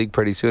around the league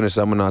pretty soon as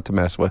someone not to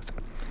mess with.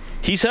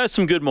 He's had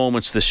some good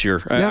moments this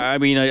year. Yeah. I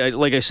mean,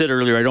 like I said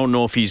earlier, I don't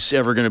know if he's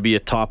ever going to be a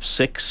top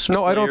 6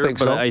 No, player, I don't think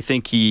but so. I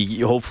think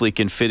he hopefully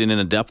can fit in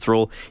a depth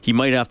role. He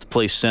might have to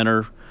play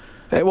center.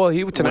 Well,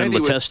 tonight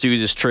when Letestu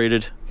is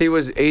traded. He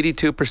was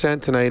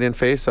 82% tonight in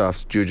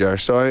faceoffs, Jujhar.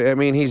 So I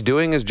mean, he's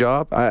doing his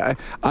job.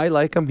 I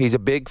like him. He's a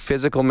big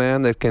physical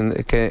man that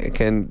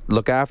can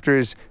look after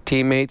his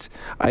teammates.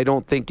 I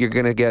don't think you're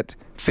going to get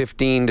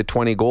 15 to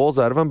 20 goals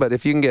out of him, but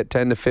if you can get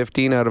 10 to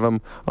 15 out of him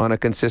on a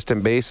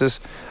consistent basis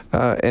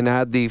and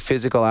add the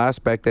physical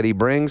aspect that he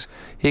brings,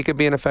 he could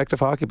be an effective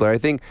hockey player. I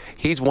think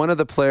he's one of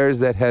the players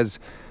that has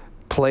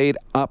played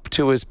up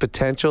to his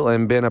potential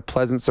and been a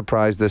pleasant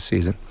surprise this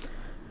season.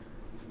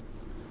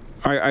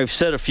 I've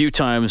said a few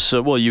times,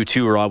 well, you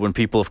too, Rob, when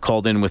people have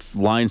called in with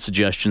line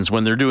suggestions,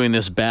 when they're doing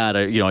this bad,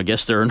 I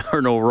guess there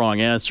are no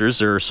wrong answers.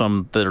 There are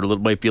some that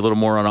might be a little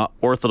more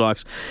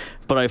unorthodox.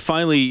 But I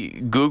finally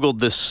Googled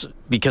this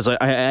because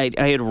I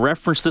had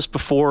referenced this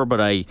before, but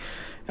I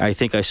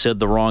think I said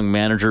the wrong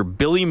manager.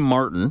 Billy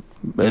Martin,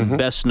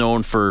 best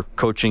known for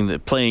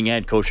playing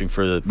and coaching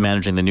for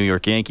managing the New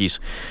York Yankees,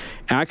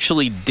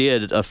 actually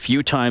did a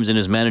few times in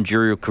his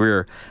managerial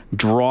career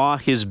draw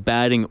his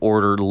batting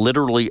order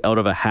literally out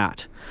of a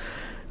hat.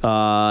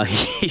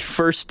 He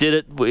first did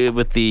it in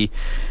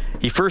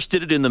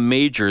the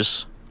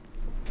majors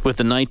with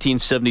the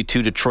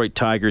 1972 Detroit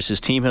Tigers. His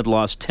team had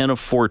lost 10 of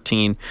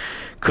 14,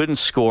 couldn't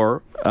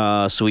score,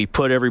 so he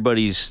put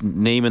everybody's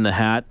name in the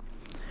hat.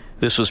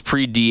 This was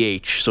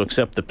pre-DH, so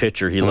except the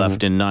pitcher, he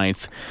left in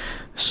ninth.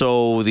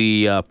 So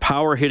the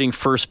power-hitting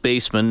first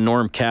baseman,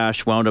 Norm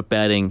Cash, wound up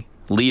batting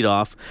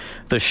leadoff.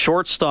 The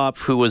shortstop,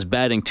 who was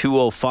batting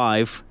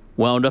 .205,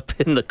 wound up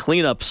in the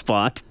cleanup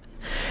spot,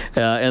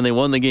 and they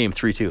won the game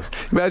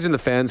 3-2. Imagine the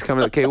fans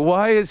coming, okay,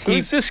 why is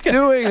he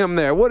doing him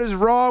there? What is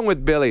wrong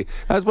with Billy?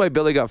 That's why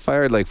Billy got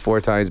fired like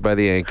 4 times by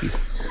the Yankees.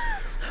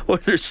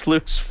 Oilers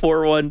lose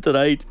 4-1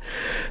 tonight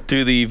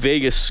to the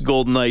Vegas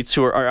Golden Knights,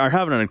 who are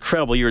having an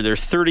incredible year. They're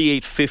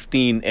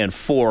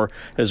 38-15-4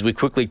 as we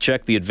quickly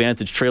check the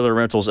Advantage Trailer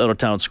Rentals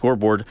out-of-town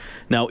scoreboard.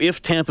 Now,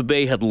 if Tampa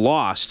Bay had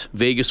lost,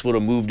 Vegas would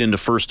have moved into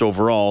first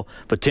overall,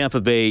 but Tampa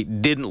Bay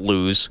didn't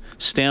lose.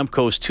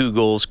 Stamkos 2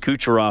 goals,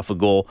 Kucherov a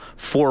goal,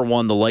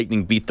 4-1. The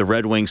Lightning beat the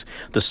Red Wings.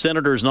 The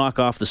Senators knock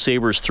off the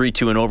Sabres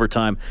 3-2 in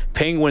overtime.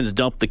 Penguins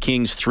dump the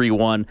Kings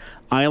 3-1.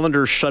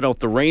 Islanders shut out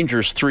the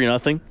Rangers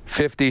 3-0.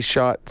 50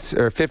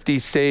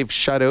 save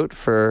shutout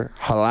for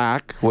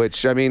Halak,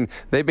 which, I mean,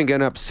 they've been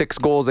getting up 6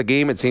 goals a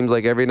game, it seems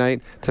like, every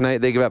night. Tonight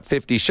they give up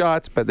 50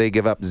 shots, but they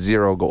give up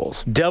 0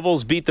 goals.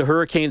 Devils beat the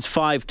Hurricanes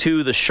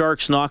 5-2. The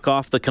Sharks knock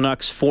off the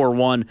Canucks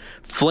 4-1.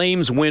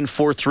 Flames win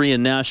 4-3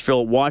 in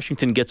Nashville.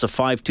 Washington gets a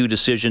 5-2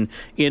 decision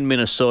in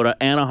Minnesota.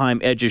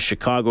 Anaheim edges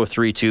Chicago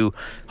 3-2.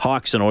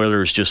 Hawks and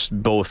Oilers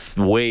just both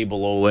way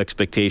below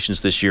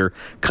expectations this year.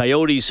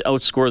 Coyotes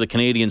outscore the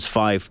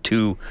Canadiens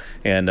 5-2,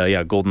 and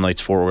Golden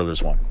Knights 4,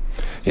 Oilers 1.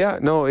 Yeah,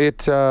 no,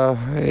 it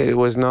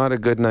was not a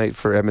good night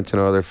for Edmonton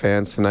Oilers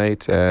fans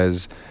tonight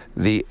as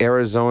the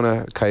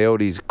Arizona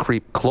Coyotes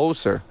creep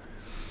closer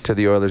to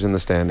the Oilers in the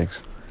standings.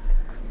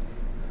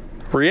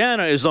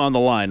 Rihanna is on the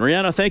line.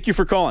 Rihanna, thank you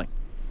for calling.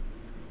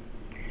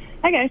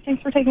 Hi, guys.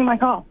 Thanks for taking my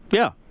call.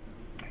 Yeah.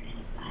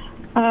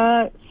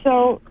 That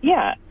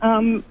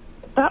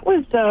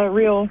was a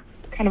real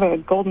kind of a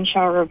golden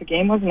shower of a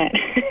game, wasn't it?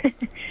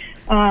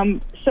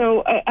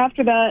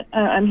 After that,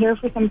 I'm here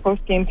for some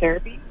post-game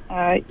therapy.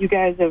 You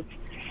guys have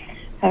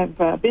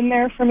been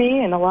there for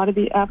me, and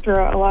after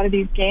a lot of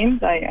these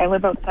games. I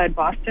live outside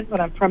Boston, but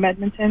I'm from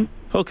Edmonton.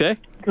 Okay. I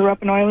grew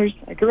up an Oilers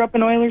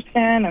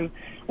fan. I'm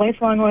a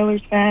lifelong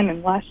Oilers fan,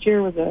 and last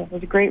year was a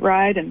great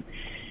ride. And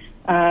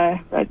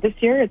but this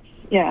year,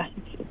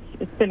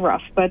 it's been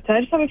rough. But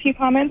I just have a few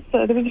comments.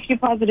 There was a few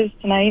positives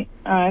tonight.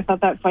 I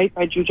thought that fight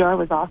by Jujhar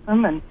was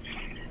awesome, and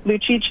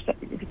Lucic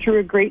threw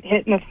a great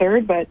hit in the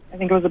third, but I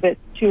think it was a bit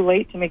too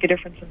late to make a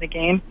difference in the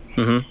game.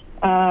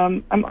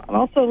 I'm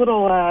also a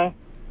little, to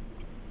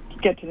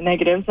get to the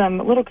negatives, I'm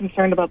a little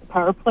concerned about the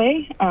power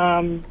play.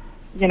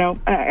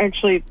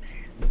 Actually,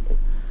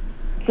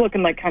 it's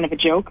looking like kind of a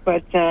joke,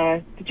 but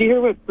did you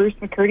hear what Bruce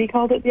McCurdy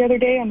called it the other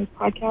day on his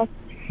podcast?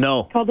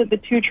 No. He called it the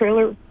two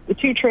trailer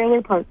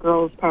park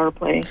girls power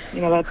play. You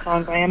know that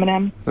song by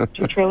Eminem?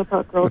 2 trailer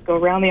park girls go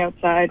round the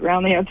outside,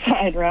 round the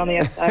outside, round the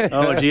outside.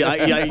 Oh, gee.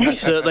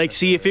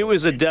 See, if it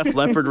was a Def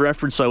Leppard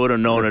reference, I would have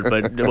known it.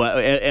 But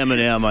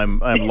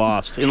Eminem, I'm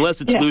lost.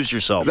 Unless it's Lose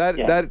Yourself. I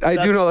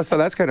do know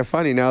that's kind of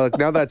funny. Now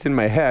that's in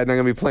my head, and I'm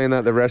going to be playing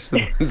that the rest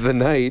of the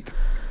night.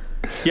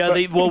 Yeah,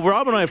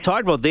 Rob and I have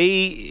talked about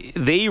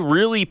they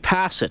really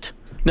pass it.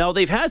 Now,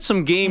 they've had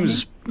some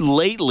games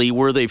lately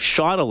where they've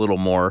shot a little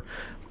more.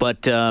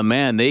 But,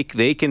 man, they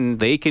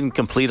can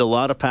complete a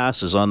lot of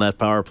passes on that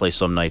power play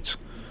some nights.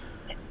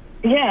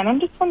 Yeah, and I'm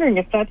just wondering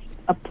if that's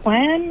a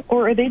plan,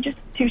 or are they just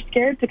too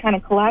scared to kind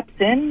of collapse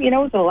in,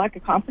 with a lack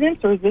of confidence,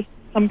 or is this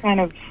some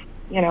kind of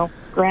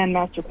grand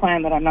master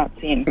plan that I'm not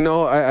seeing.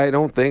 No, I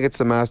don't think it's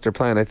the master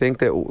plan. I think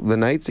that the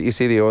nights that you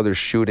see the Oilers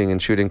shooting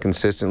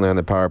consistently on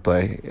the power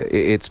play,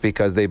 it's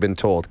because they've been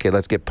told, okay,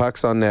 let's get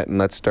pucks on net and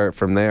let's start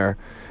from there.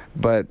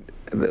 But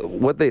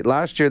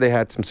last year they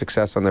had some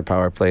success on their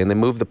power play, and they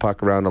moved the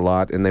puck around a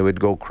lot, and they would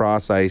go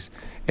cross ice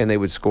and they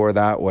would score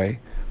that way.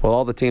 Well,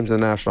 all the teams in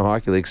the National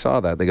Hockey League saw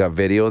that. They got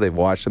video, they've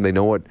watched them, they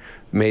know what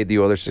made the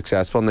Oilers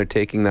successful, and they're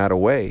taking that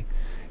away.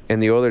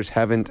 And the Oilers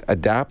haven't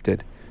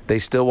adapted. They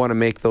still want to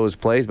make those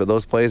plays, but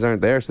those plays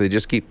aren't there, so they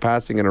just keep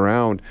passing it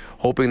around,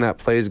 hoping that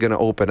play is going to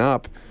open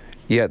up.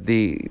 Yet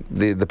the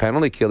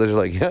penalty killers are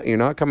like, yeah, you're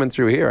not coming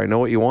through here. I know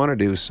what you want to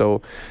do.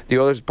 So the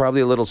Oilers are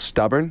probably a little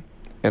stubborn,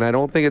 and I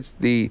don't think it's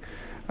the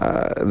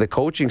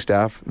coaching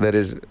staff that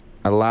is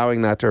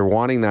allowing that or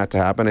wanting that to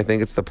happen. I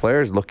think it's the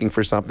players looking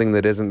for something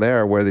that isn't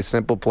there, where the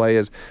simple play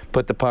is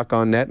put the puck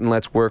on net and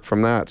let's work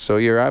from that. So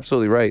you're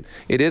absolutely right.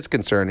 It is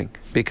concerning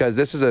because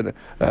this is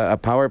a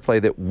power play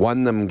that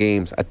won them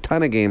games, a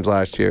ton of games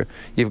last year.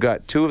 You've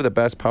got two of the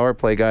best power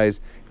play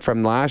guys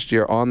from last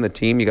year on the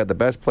team. You got the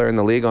best player in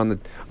the league on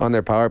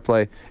their power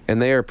play,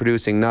 and they are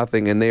producing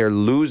nothing, and they are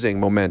losing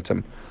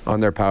momentum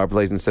on their power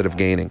plays instead of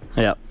gaining.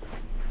 Yeah.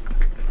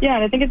 Yeah,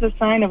 and I think it's a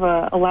sign of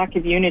a lack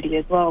of unity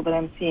as well that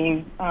I'm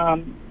seeing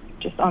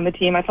just on the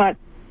team. I thought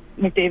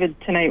McDavid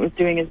tonight was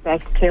doing his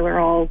best Taylor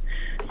Hall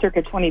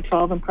circa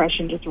 2012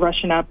 impression, just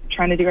rushing up,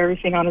 trying to do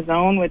everything on his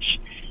own, which,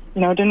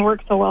 didn't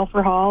work so well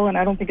for Hall, and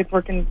I don't think it's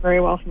working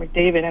very well for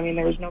McDavid. I mean,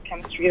 there was no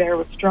chemistry there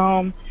with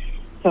Strome.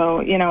 So,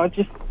 it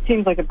just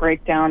seems like a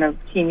breakdown of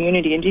team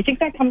unity. And do you think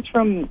that comes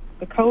from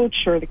the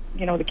coach or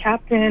the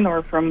captain,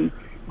 or from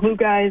glue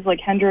guys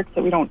like Hendricks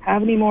that we don't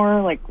have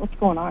anymore? Like, what's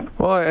going on?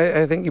 Well,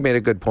 I think you made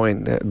a good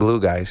point, glue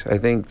guys. I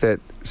think that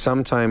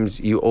sometimes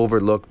you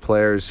overlook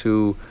players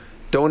who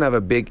don't have a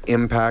big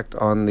impact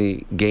on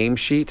the game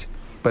sheet,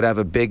 but have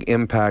a big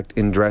impact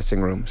in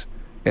dressing rooms.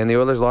 And the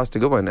Oilers lost a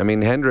good one. I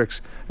mean, Hendricks,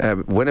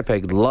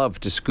 Winnipeg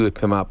loved to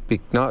scoop him up,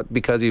 not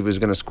because he was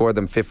going to score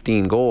them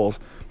 15 goals,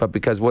 but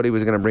because what he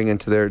was going to bring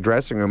into their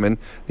dressing room. And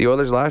the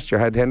Oilers last year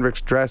had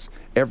Hendricks dress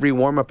every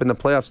warm-up in the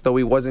playoffs, though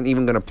he wasn't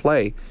even going to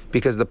play,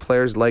 because the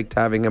players liked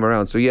having him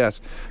around. So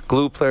yes,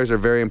 glue players are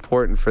very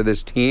important for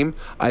this team.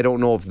 I don't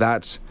know if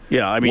that's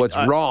what's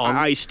wrong.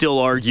 I still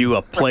argue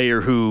a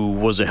player who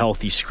was a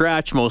healthy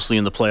scratch, mostly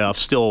in the playoffs,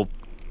 still...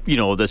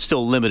 that's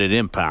still limited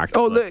impact.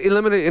 Oh,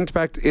 limited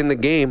impact in the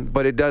game,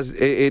 but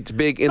it's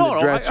big in the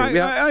dressing room.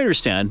 I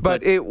understand.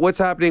 But what's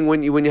happening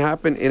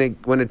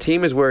when a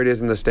team is where it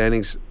is in the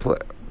standings,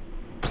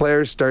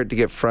 players start to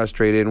get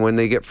frustrated, and when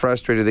they get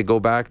frustrated, they go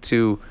back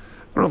to,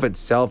 I don't know if it's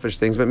selfish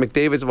things, but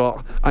McDavid's,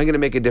 I'm going to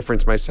make a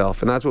difference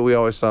myself. And that's what we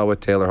always saw with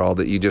Taylor Hall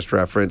that you just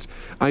referenced.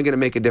 I'm going to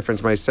make a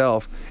difference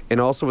myself.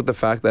 And also with the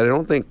fact that I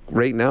don't think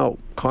right now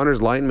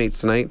Connor's line mates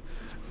tonight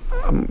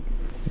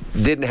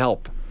didn't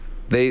help.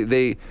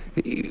 The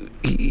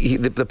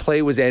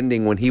play was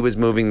ending when he was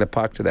moving the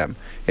puck to them.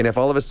 And if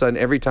all of a sudden,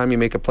 every time you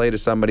make a play to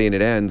somebody and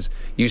it ends,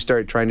 you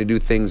start trying to do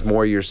things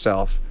more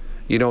yourself.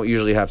 You don't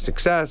usually have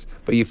success,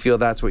 but you feel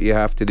that's what you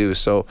have to do.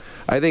 So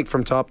I think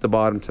from top to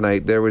bottom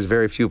tonight, there was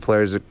very few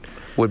players that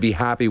would be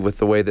happy with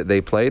the way that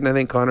they played, and I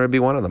think Connor would be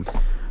one of them.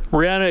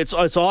 Rihanna,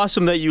 it's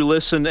awesome that you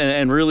listen,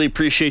 and really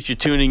appreciate you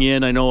tuning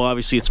in. I know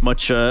obviously it's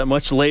much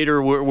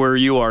later where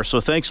you are,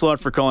 so thanks a lot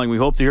for calling. We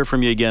hope to hear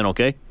from you again,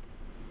 okay?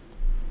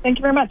 Thank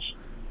you very much.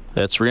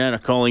 That's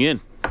Rihanna calling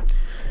in.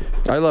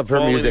 I love her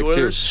music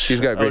too. She's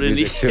got great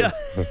music too. Yeah,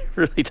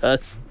 really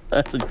does.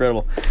 That's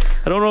incredible.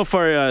 I don't know if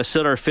I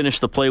said our Finish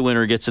the Play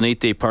winner gets an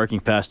 8-day parking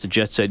pass to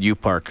Jet Set U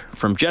Park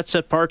from Jet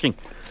Set Parking.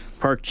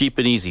 Park cheap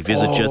and easy.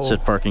 Visit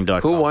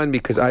jetsetparking.com. Who won?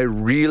 Because I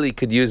really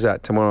could use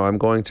that tomorrow. I'm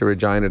going to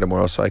Regina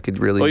tomorrow, so I could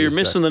really use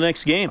you're missing the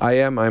next game. I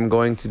am. I'm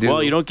going to do...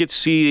 Well, you don't get to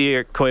see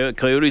the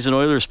Coyotes and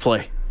Oilers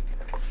play.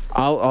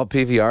 I'll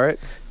PVR it,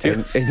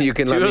 and you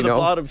can let me know. Two of the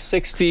bottom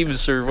 6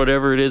 teams or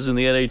whatever it is in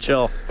the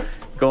NHL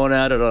going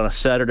at it on a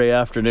Saturday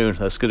afternoon.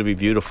 That's going to be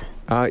beautiful.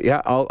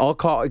 Yeah, I'll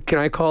call. Can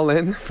I call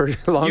in for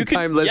a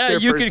long-time listener,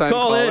 first-time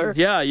caller?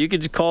 Yeah, you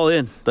could just call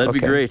in. That'd be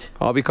great.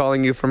 I'll be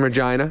calling you from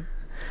Regina.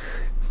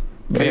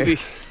 Maybe.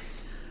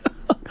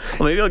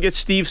 Well, maybe I'll get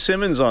Steve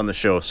Simmons on the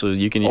show so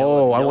you can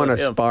yell I want to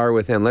spar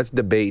with him. Let's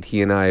debate,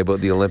 he and I,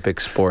 about the Olympic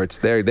sports.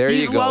 There you go.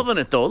 He's loving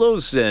it, though,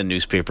 those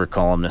newspaper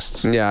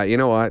columnists. Yeah, you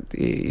know what?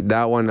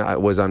 That one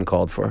was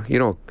uncalled for.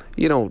 You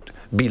don't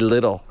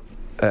belittle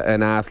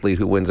an athlete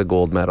who wins a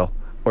gold medal,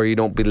 or you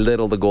don't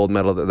belittle the gold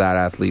medal that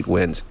athlete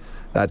wins.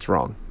 That's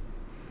wrong.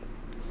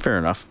 Fair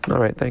enough. All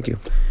right, thank you.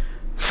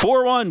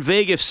 4-1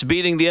 Vegas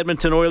beating the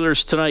Edmonton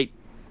Oilers tonight.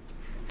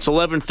 It's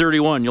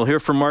 11:31. You'll hear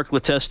from Mark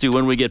Letestu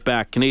when we get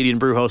back. Canadian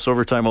Brewhouse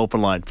Overtime Open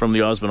Line from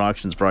the Osmond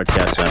Auctions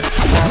Broadcast Center.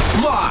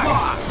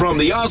 Live from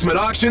the Osmond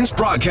Auctions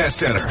Broadcast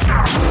Center.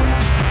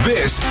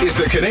 This is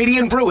the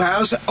Canadian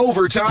Brewhouse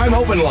Overtime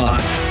Open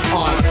Line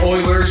on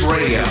Oilers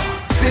Radio.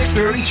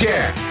 630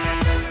 CHED.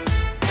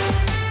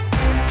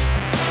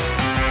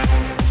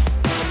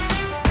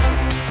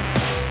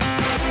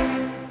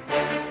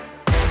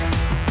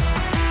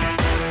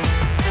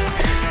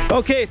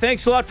 Okay,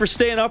 thanks a lot for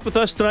staying up with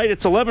us tonight.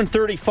 It's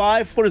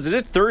 11:35. What is it? Is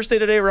it Thursday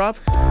today, Rob?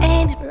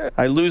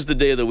 I lose the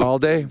day of the week all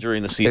day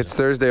during the season. It's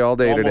Thursday all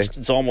day today.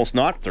 It's almost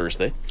not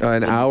Thursday.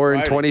 An hour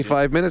and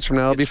 25 minutes from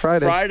now, it'll be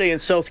Friday. Friday in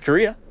South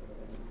Korea.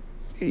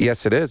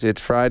 Yes, it is.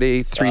 It's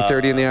Friday,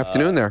 3:30 in the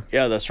afternoon there.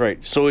 Yeah, that's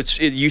right. So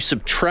you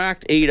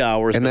subtract 8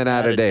 hours and then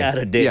add a day. Add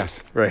a day.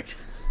 Yes, right.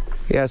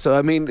 Yeah, so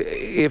I mean,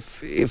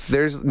 if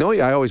there's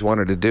I always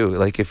wanted to do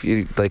like if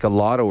you like a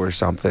lotto or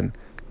something,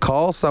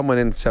 call someone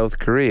in South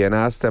Korea and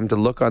ask them to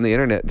look on the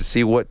internet to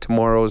see what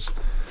tomorrow's,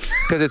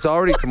 because it's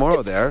already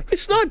tomorrow there.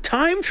 It's not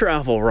time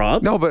travel,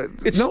 Rob. No, but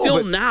it's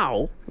still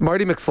now.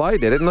 Marty McFly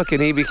did it, and look,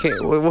 and he became.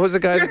 What was the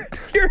guy?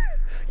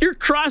 You're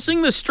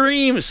crossing the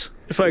streams.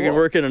 If I could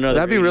work in another.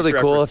 That'd be really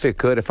cool reference. if it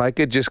could. If I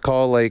could just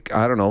call like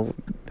I don't know,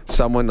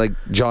 someone like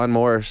John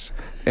Morris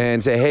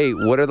and say, hey,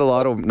 what are the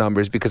lotto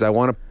numbers? Because I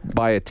want to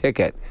buy a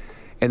ticket,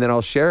 and then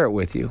I'll share it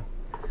with you.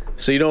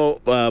 So you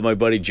know my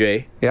buddy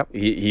Jay? Yep.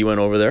 He went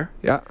over there?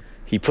 Yeah.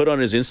 He put on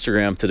his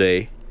Instagram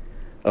today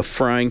a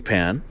frying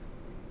pan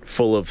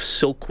full of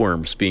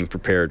silkworms being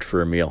prepared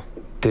for a meal.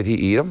 Did he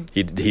eat them?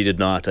 He did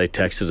not. I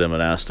texted him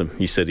and asked him.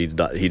 He said he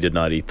did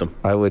not eat them.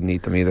 I wouldn't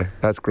eat them either.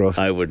 That's gross.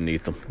 I wouldn't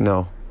eat them.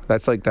 No.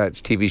 That's like that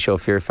TV show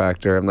Fear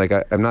Factor. I'm like,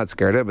 I'm not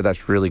scared of it, but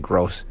that's really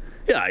gross.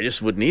 Yeah, I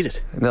just wouldn't eat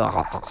it. No.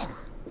 I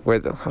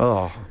mean,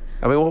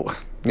 well,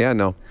 yeah,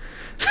 no.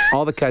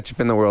 All the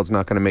ketchup in the world's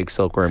not going to make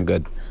silkworm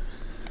good.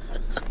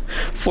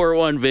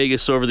 4-1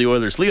 Vegas over the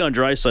Oilers. Leon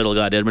Draisaitl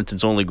got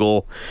Edmonton's only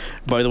goal,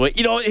 by the way.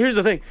 You know, here's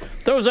the thing.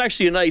 That was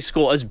actually a nice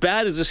goal. As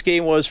bad as this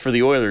game was for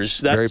the Oilers,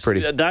 very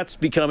pretty. That's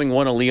becoming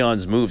one of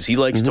Leon's moves. He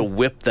likes to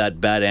whip that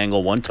bad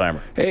angle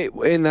one-timer. Hey,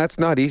 and that's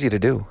not easy to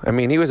do. I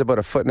mean, he was about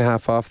a foot and a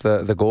half off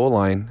the goal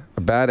line.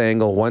 A bad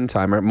angle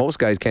one-timer. Most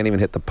guys can't even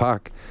hit the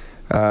puck.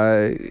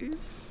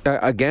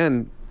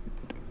 Again,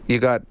 you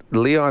got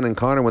Leon and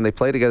Connor, when they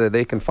play together,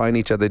 they can find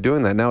each other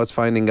doing that. Now it's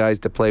finding guys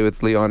to play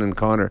with Leon and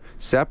Connor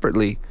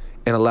separately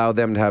and allow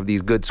them to have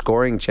these good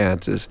scoring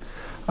chances.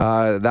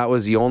 That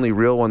was the only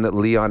real one that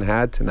Leon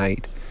had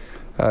tonight.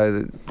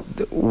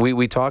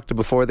 We talked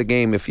before the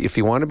game, if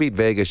you want to beat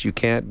Vegas, you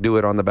can't do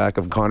it on the back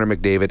of Connor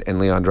McDavid and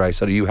Leon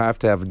Draisaitl. You have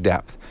to have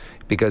depth,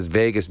 because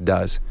Vegas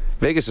does.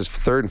 Vegas'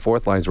 third and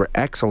fourth lines were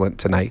excellent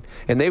tonight,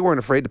 and they weren't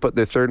afraid to put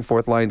their third and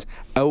fourth lines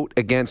out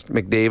against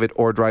McDavid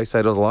or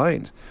Draisaitl's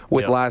lines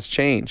with last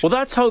change. Well,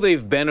 that's how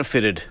they've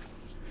benefited.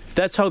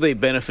 That's how they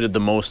benefited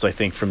the most, I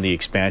think, from the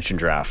expansion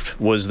draft,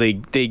 was they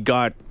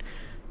got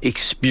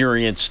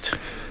experienced.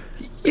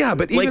 Yeah,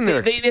 but even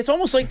it's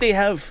almost like they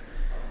have.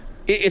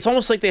 It's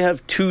almost like they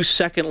have 2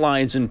 second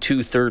lines and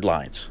 2 third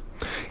lines.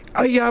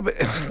 Yeah, but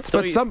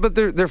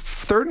their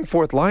third and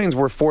fourth lines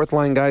were fourth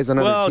line guys on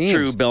other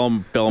teams. True.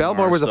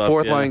 Belmore was a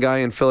fourth line guy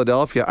in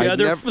Philadelphia. Yeah,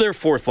 their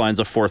fourth line's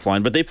a fourth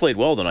line, but they played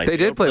well tonight. They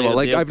did play well.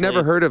 Like I've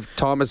never heard of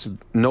Thomas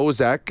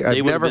Nozek.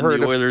 I've never heard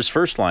of the Oilers'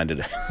 first line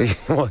today.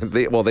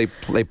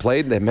 they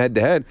played them head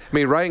to head. I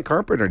mean, Ryan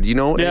Carpenter. Do you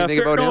know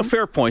anything about him?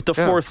 Fair point. The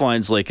fourth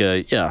line's like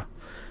a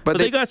But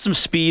they got some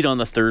speed on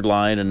the third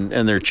line,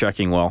 and they're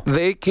checking well.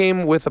 They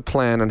came with a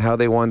plan on how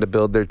they wanted to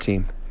build their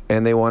team.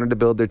 And they wanted to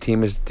build their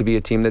team to be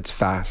a team that's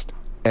fast.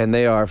 And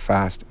they are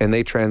fast. And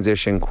they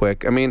transition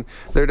quick. I mean,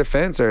 their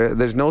defense,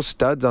 there's no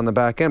studs on the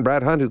back end.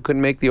 Brad Hunt, who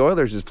couldn't make the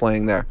Oilers, is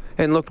playing there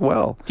and looked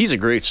well. He's a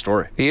great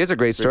story. He is a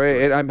great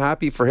story. And I'm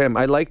happy for him.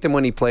 I liked him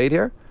when he played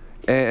here.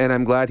 And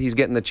I'm glad he's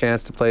getting the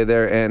chance to play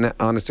there and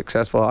on a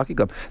successful hockey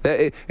club.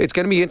 It's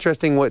going to be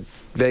interesting what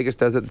Vegas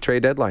does at the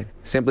trade deadline,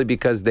 simply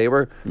because they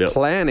were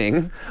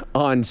planning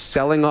on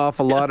selling off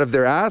a lot of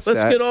their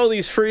assets. Let's get all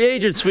these free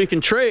agents we can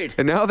trade.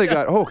 And now they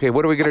got, okay,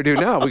 what are we going to do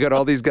now? We got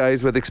all these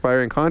guys with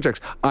expiring contracts.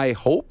 I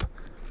hope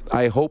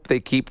they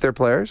keep their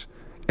players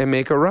and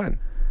make a run.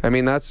 I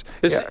mean, they're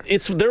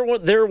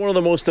one of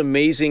the most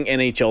amazing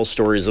NHL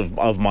stories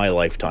of my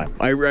lifetime.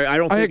 I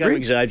don't think I'm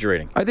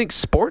exaggerating. I think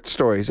sports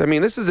stories. I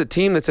mean, this is a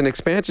team that's an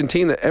expansion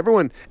team that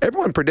everyone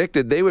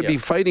predicted they would be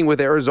fighting with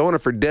Arizona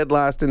for dead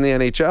last in the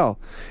NHL,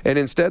 and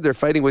instead they're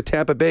fighting with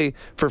Tampa Bay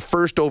for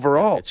first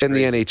overall in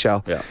the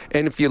NHL. Yeah.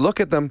 And if you look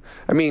at them,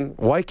 I mean,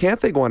 why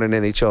can't they go on an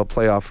NHL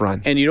playoff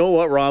run? And you know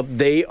what, Rob?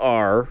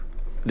 They're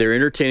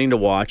entertaining to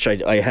watch.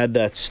 I had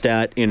that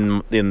stat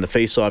in the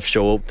face-off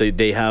show.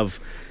 They have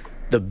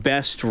the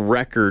best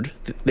record.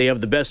 They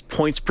have the best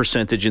points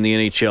percentage in the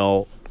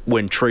NHL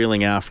when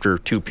trailing after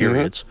 2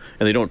 periods.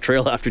 And they don't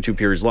trail after 2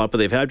 periods a lot, but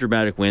they've had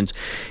dramatic wins.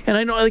 And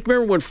I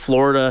remember when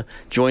Florida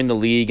joined the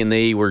league and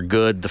they were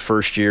good the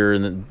first year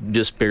and then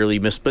just barely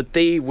missed. But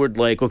they would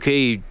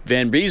okay,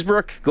 Van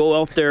Beesbrook, go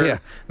out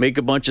there, make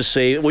a bunch of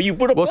saves. Well, you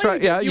would have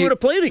played. You would have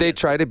played against. They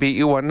try to beat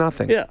you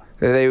 1-0. Yeah.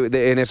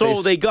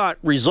 They got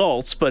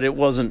results, but it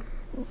wasn't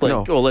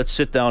let's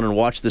sit down and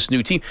watch this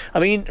new team. I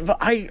mean,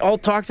 I'll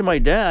talk to my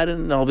dad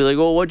and I'll be like,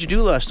 oh, what'd you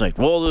do last night?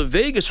 Well, the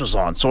Vegas was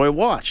on, so I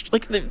watched.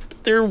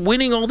 They're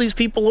winning all these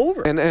people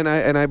over. And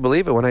I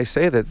believe it when I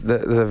say that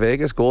the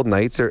Vegas Golden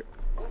Knights are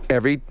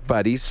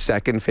everybody's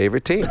second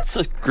favorite team. That's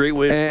a great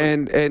way.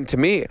 And to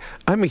me,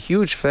 I'm a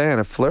huge fan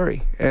of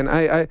Fleury. And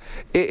I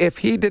if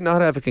he did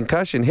not have a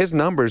concussion, his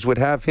numbers would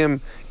have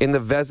him in the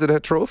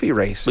Vezina Trophy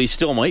race. Well, he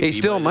still might. He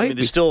still might.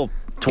 There's still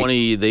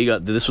 20.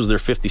 This was their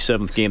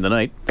 57th game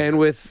tonight. And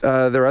with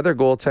their other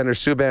goaltender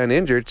Subban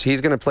injured, he's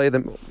going to play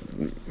the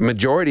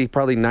majority,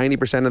 probably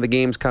 90% of the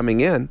games coming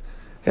in.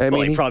 I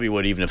mean, he probably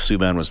would even if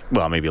Subban was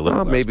maybe a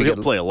little. Less, maybe he'll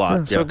play a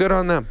lot. Yeah, so good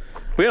on them.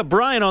 We have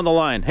Brian on the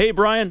line. Hey,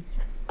 Brian.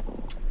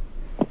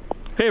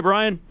 Hey,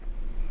 Brian.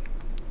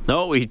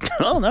 No,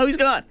 now he's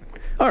gone.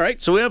 All right,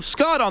 so we have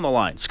Scott on the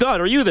line. Scott,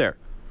 are you there?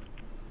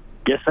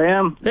 Yes, I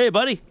am. Hey,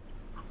 buddy.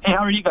 Hey,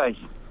 how are you guys?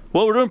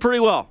 Well, we're doing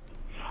pretty well.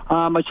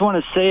 I just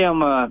want to say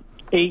I'm a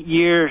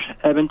 8-year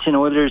Edmonton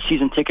Oilers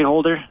season ticket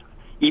holder,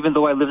 even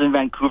though I lived in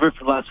Vancouver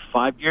for the last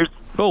 5 years.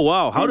 Oh,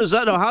 wow. How does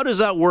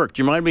that work?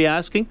 Do you mind me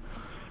asking?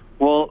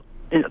 Well,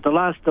 the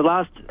last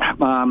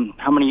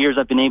how many years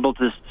I've been able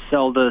to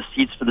sell the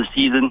seats for the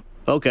season.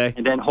 Okay.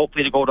 And then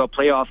hopefully to go to a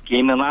playoff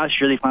game. And last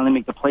year they finally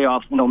make the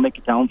playoffs and make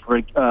it down for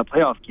a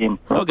playoff game.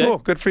 Okay. Cool.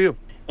 Good for you.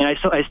 And I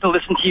still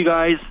listen to you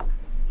guys.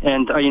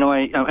 And,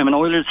 I'm an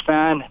Oilers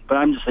fan, but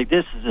I'm just like,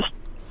 this is just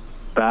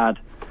bad.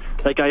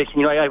 Like, I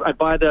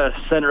buy the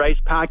center ice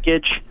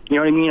package, you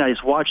know what I mean? I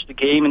just watch the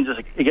game and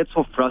it gets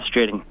so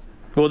frustrating.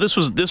 Well, this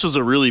was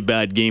a really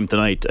bad game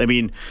tonight. I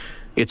mean,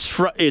 it's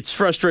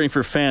frustrating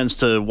for fans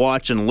to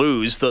watch and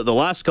lose. The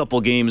last couple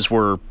games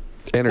were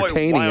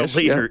entertaining,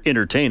 wildly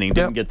entertaining.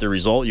 Didn't get the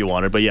result you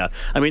wanted, but yeah.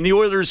 I mean, the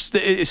Oilers,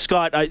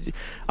 Scott,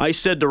 I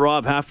said to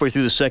Rob halfway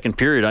through the second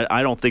period,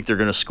 I don't think they're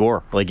going to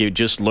score. Like, it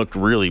just looked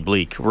really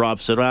bleak. Rob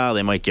said,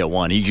 they might get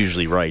one. He's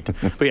usually right.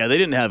 But yeah, they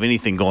didn't have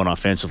anything going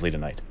offensively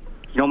tonight.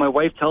 My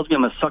wife tells me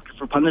I'm a sucker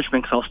for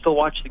punishment because I'll still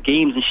watch the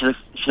games, and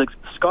she's like,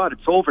 Scott,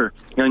 it's over.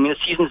 You know what I mean? The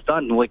season's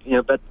done. Like,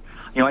 but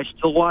I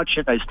still watch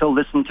it. I still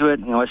listen to it.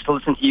 I still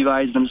listen to you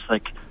guys. And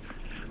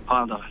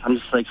I'm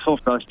just like, so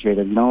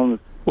frustrated.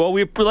 Well,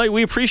 we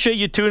appreciate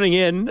you tuning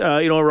in.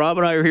 Rob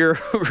and I are here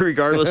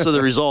regardless of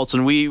the results,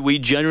 and we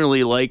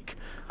generally like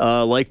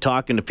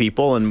talking to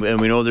people, and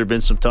we know there have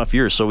been some tough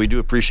years, so we do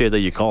appreciate that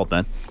you called,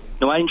 man.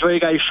 No, I enjoy you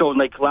guys' show.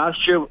 Like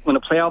last year when the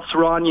playoffs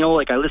were on,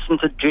 I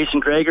listened to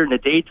Jason Greger in the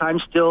daytime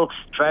still,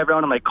 drive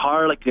around in my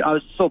car. Like, I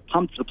was so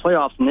pumped for the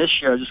playoffs, and this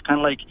year I was just kind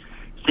of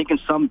thinking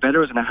something better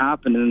was going to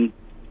happen, and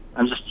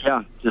I'm just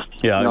I'm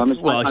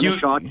in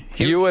shock.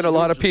 You and a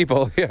lot of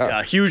people,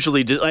 yeah,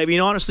 hugely. I mean,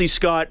 honestly,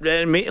 Scott,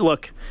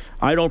 look,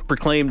 I don't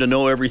proclaim to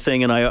know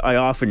everything, and I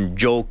often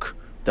joke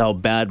how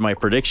bad my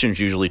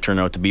predictions usually turn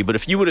out to be. But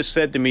if you would have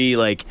said to me,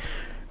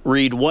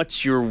 Reed,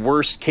 what's your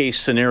worst case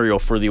scenario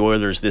for the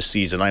Oilers this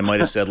season? I might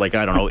have said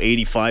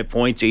 85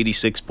 points,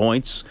 86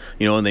 points,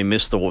 and they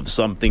missed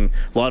something.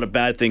 A lot of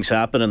bad things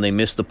happen, and they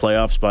missed the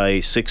playoffs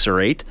by 6 or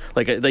 8.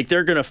 Like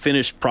they're going to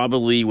finish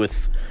probably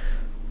with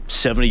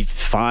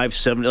 75,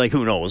 70,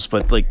 who knows,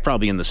 but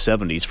probably in the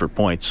 70s for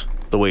points,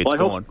 the way it's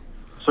going.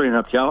 Sorry to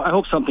interrupt you. I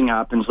hope something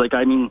happens. When they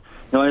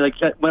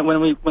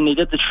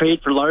did the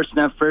trade for Larson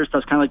at first, I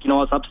was kind of I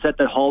was upset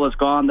that Hall was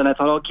gone. Then I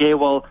thought, okay,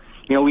 well,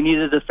 we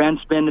needed a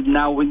defenseman, and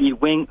now we need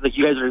wing. Like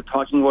you guys were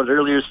talking about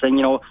earlier, saying,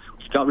 we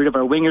got rid of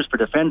our wingers for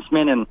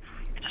defensemen, and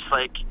it's just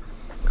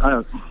I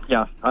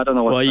don't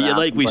know.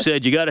 Well, we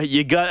said, you got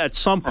at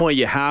some point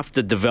you have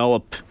to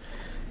develop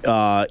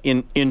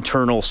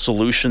internal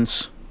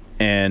solutions.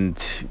 And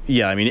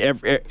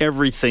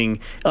everything,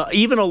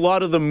 even a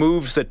lot of the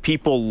moves that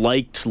people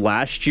liked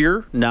last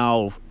year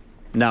now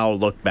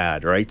look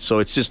bad, right? So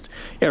it's just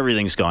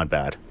everything's gone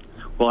bad.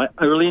 Well,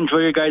 I really enjoy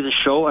your guys'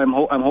 show. I'm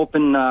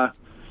hoping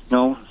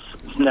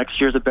next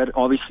year's a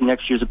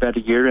better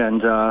year,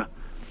 and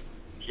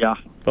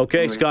Okay,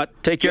 anyway. Scott,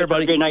 take care,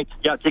 buddy. Have a great night.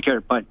 Yeah, take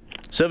care. Bye.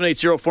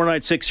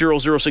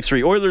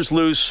 780-496-0063. Oilers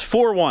lose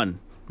 4-1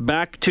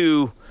 back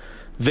to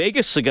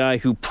Vegas, a guy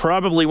who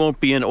probably won't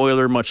be an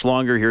Oiler much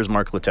longer. Here's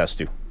Mark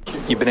Letestu.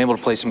 You've been able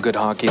to play some good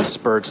hockey in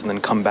spurts and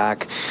then come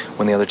back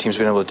when the other team's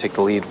been able to take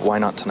the lead. Why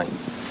not tonight?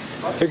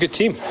 They're a good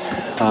team.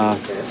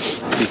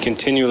 You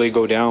continually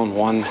go down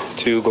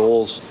 1-2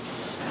 goals.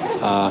 You're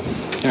not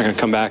going to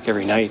come back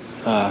every night.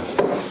 I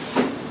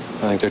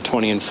think they're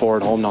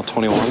 20-4 at home, now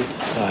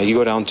 21. You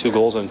go down 2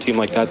 goals on a team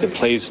like that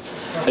plays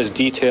as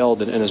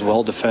detailed and as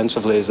well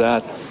defensively as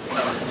that.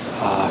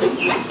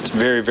 It's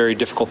very, very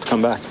difficult to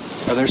come back.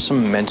 Are there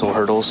some mental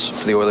hurdles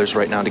for the Oilers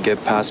right now to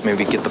get past,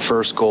 maybe get the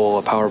first goal,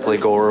 a power play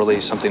goal early,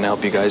 something to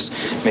help you guys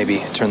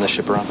maybe turn the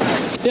ship around?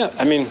 Yeah,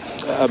 I mean,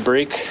 a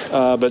break,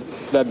 but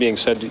that being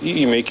said,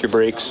 you make your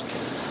breaks.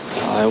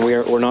 And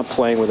we're not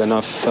playing with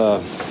enough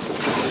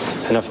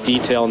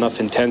detail, enough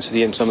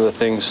intensity in some of the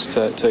things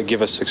to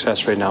give us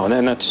success right now.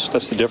 And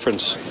that's the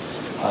difference.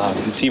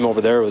 The team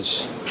over there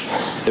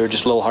they were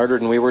just a little harder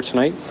than we were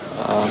tonight.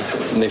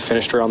 And they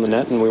finished around the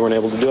net, and we weren't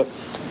able to do it.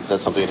 Is that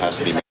something that has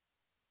to be made?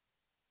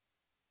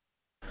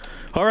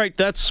 All right,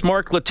 that's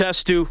Mark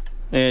Letestu.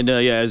 And,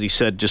 as he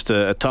said, just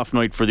a tough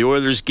night for the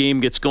Oilers. Game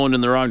gets going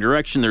in the wrong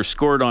direction. They're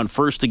scored on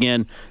first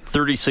again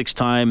 36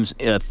 times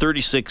in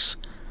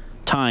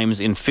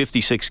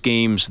 56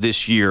 games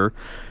this year.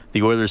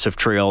 The Oilers have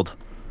trailed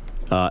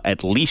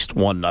at least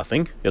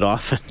 1-0.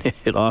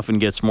 It often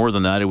gets more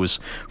than that. It was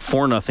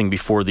 4-0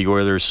 before the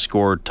Oilers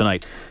scored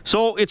tonight.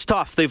 So it's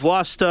tough. They've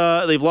lost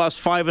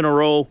 5 in a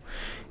row,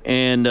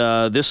 and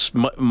this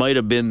might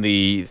have been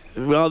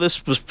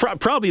this was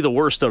probably the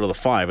worst out of the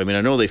 5. I mean,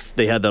 I know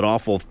they had that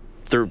awful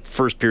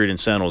first period in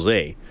San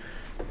Jose,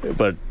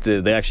 but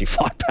they actually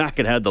fought back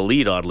and had the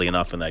lead, oddly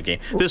enough, in that game.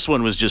 This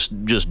one was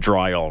just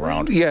dry all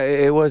around. Yeah,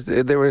 it was.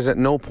 There was at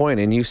no point,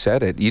 and you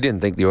said it, you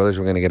didn't think the Oilers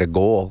were going to get a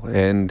goal.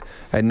 And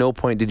at no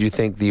point did you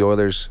think the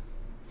Oilers,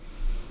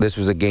 this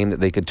was a game that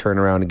they could turn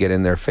around and get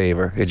in their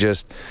favor. It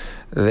just,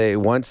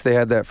 once they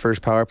had that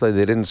first power play,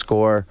 they didn't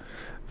score.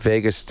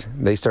 Vegas,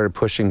 they started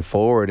pushing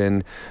forward,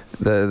 and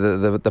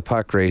the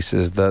puck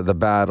races, the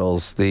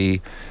battles, the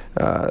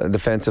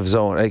defensive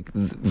zone.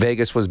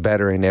 Vegas was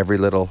better in every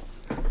little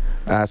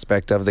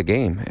aspect of the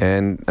game.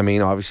 And I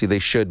mean, obviously they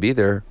should be.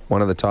 They're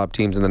one of the top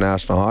teams in the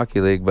National Hockey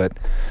League, but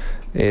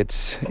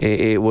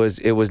it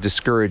was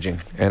discouraging.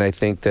 And I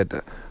think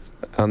that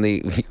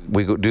we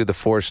do the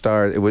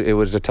 4-star, it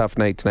was a tough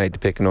night tonight to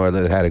pick an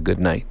Oiler that had a good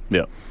night.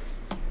 Yeah.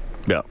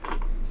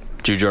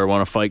 Jujar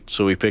want to fight,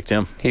 so we picked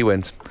him. He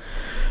wins.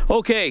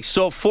 Okay,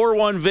 so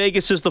 4-1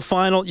 Vegas is the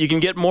final. You can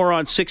get more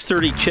on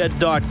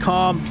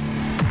 630ched.com.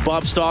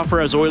 Bob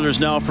Stauffer has Oilers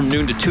Now from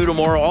noon to 2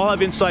 tomorrow. I'll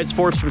have Inside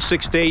Sports from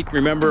 6 to 8.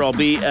 Remember, I'll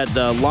be at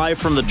live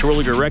from the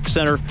Terwilliger Rec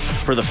Center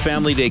for the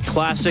Family Day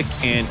Classic,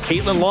 and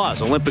Caitlin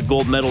Laws, Olympic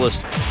gold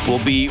medalist,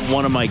 will be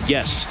one of my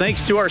guests.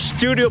 Thanks to our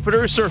studio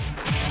producer,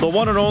 the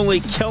one and only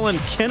Kellen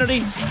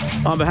Kennedy.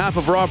 On behalf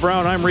of Rob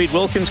Brown, I'm Reed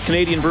Wilkins,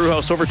 Canadian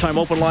Brewhouse Overtime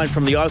Open Line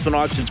from the Osmond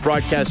Auctions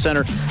Broadcast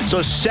Center.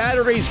 So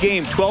Saturday's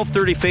game,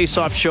 12:30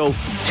 face-off show,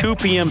 2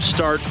 p.m.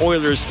 start,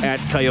 Oilers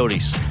at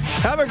Coyotes.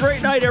 Have a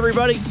great night,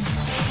 everybody.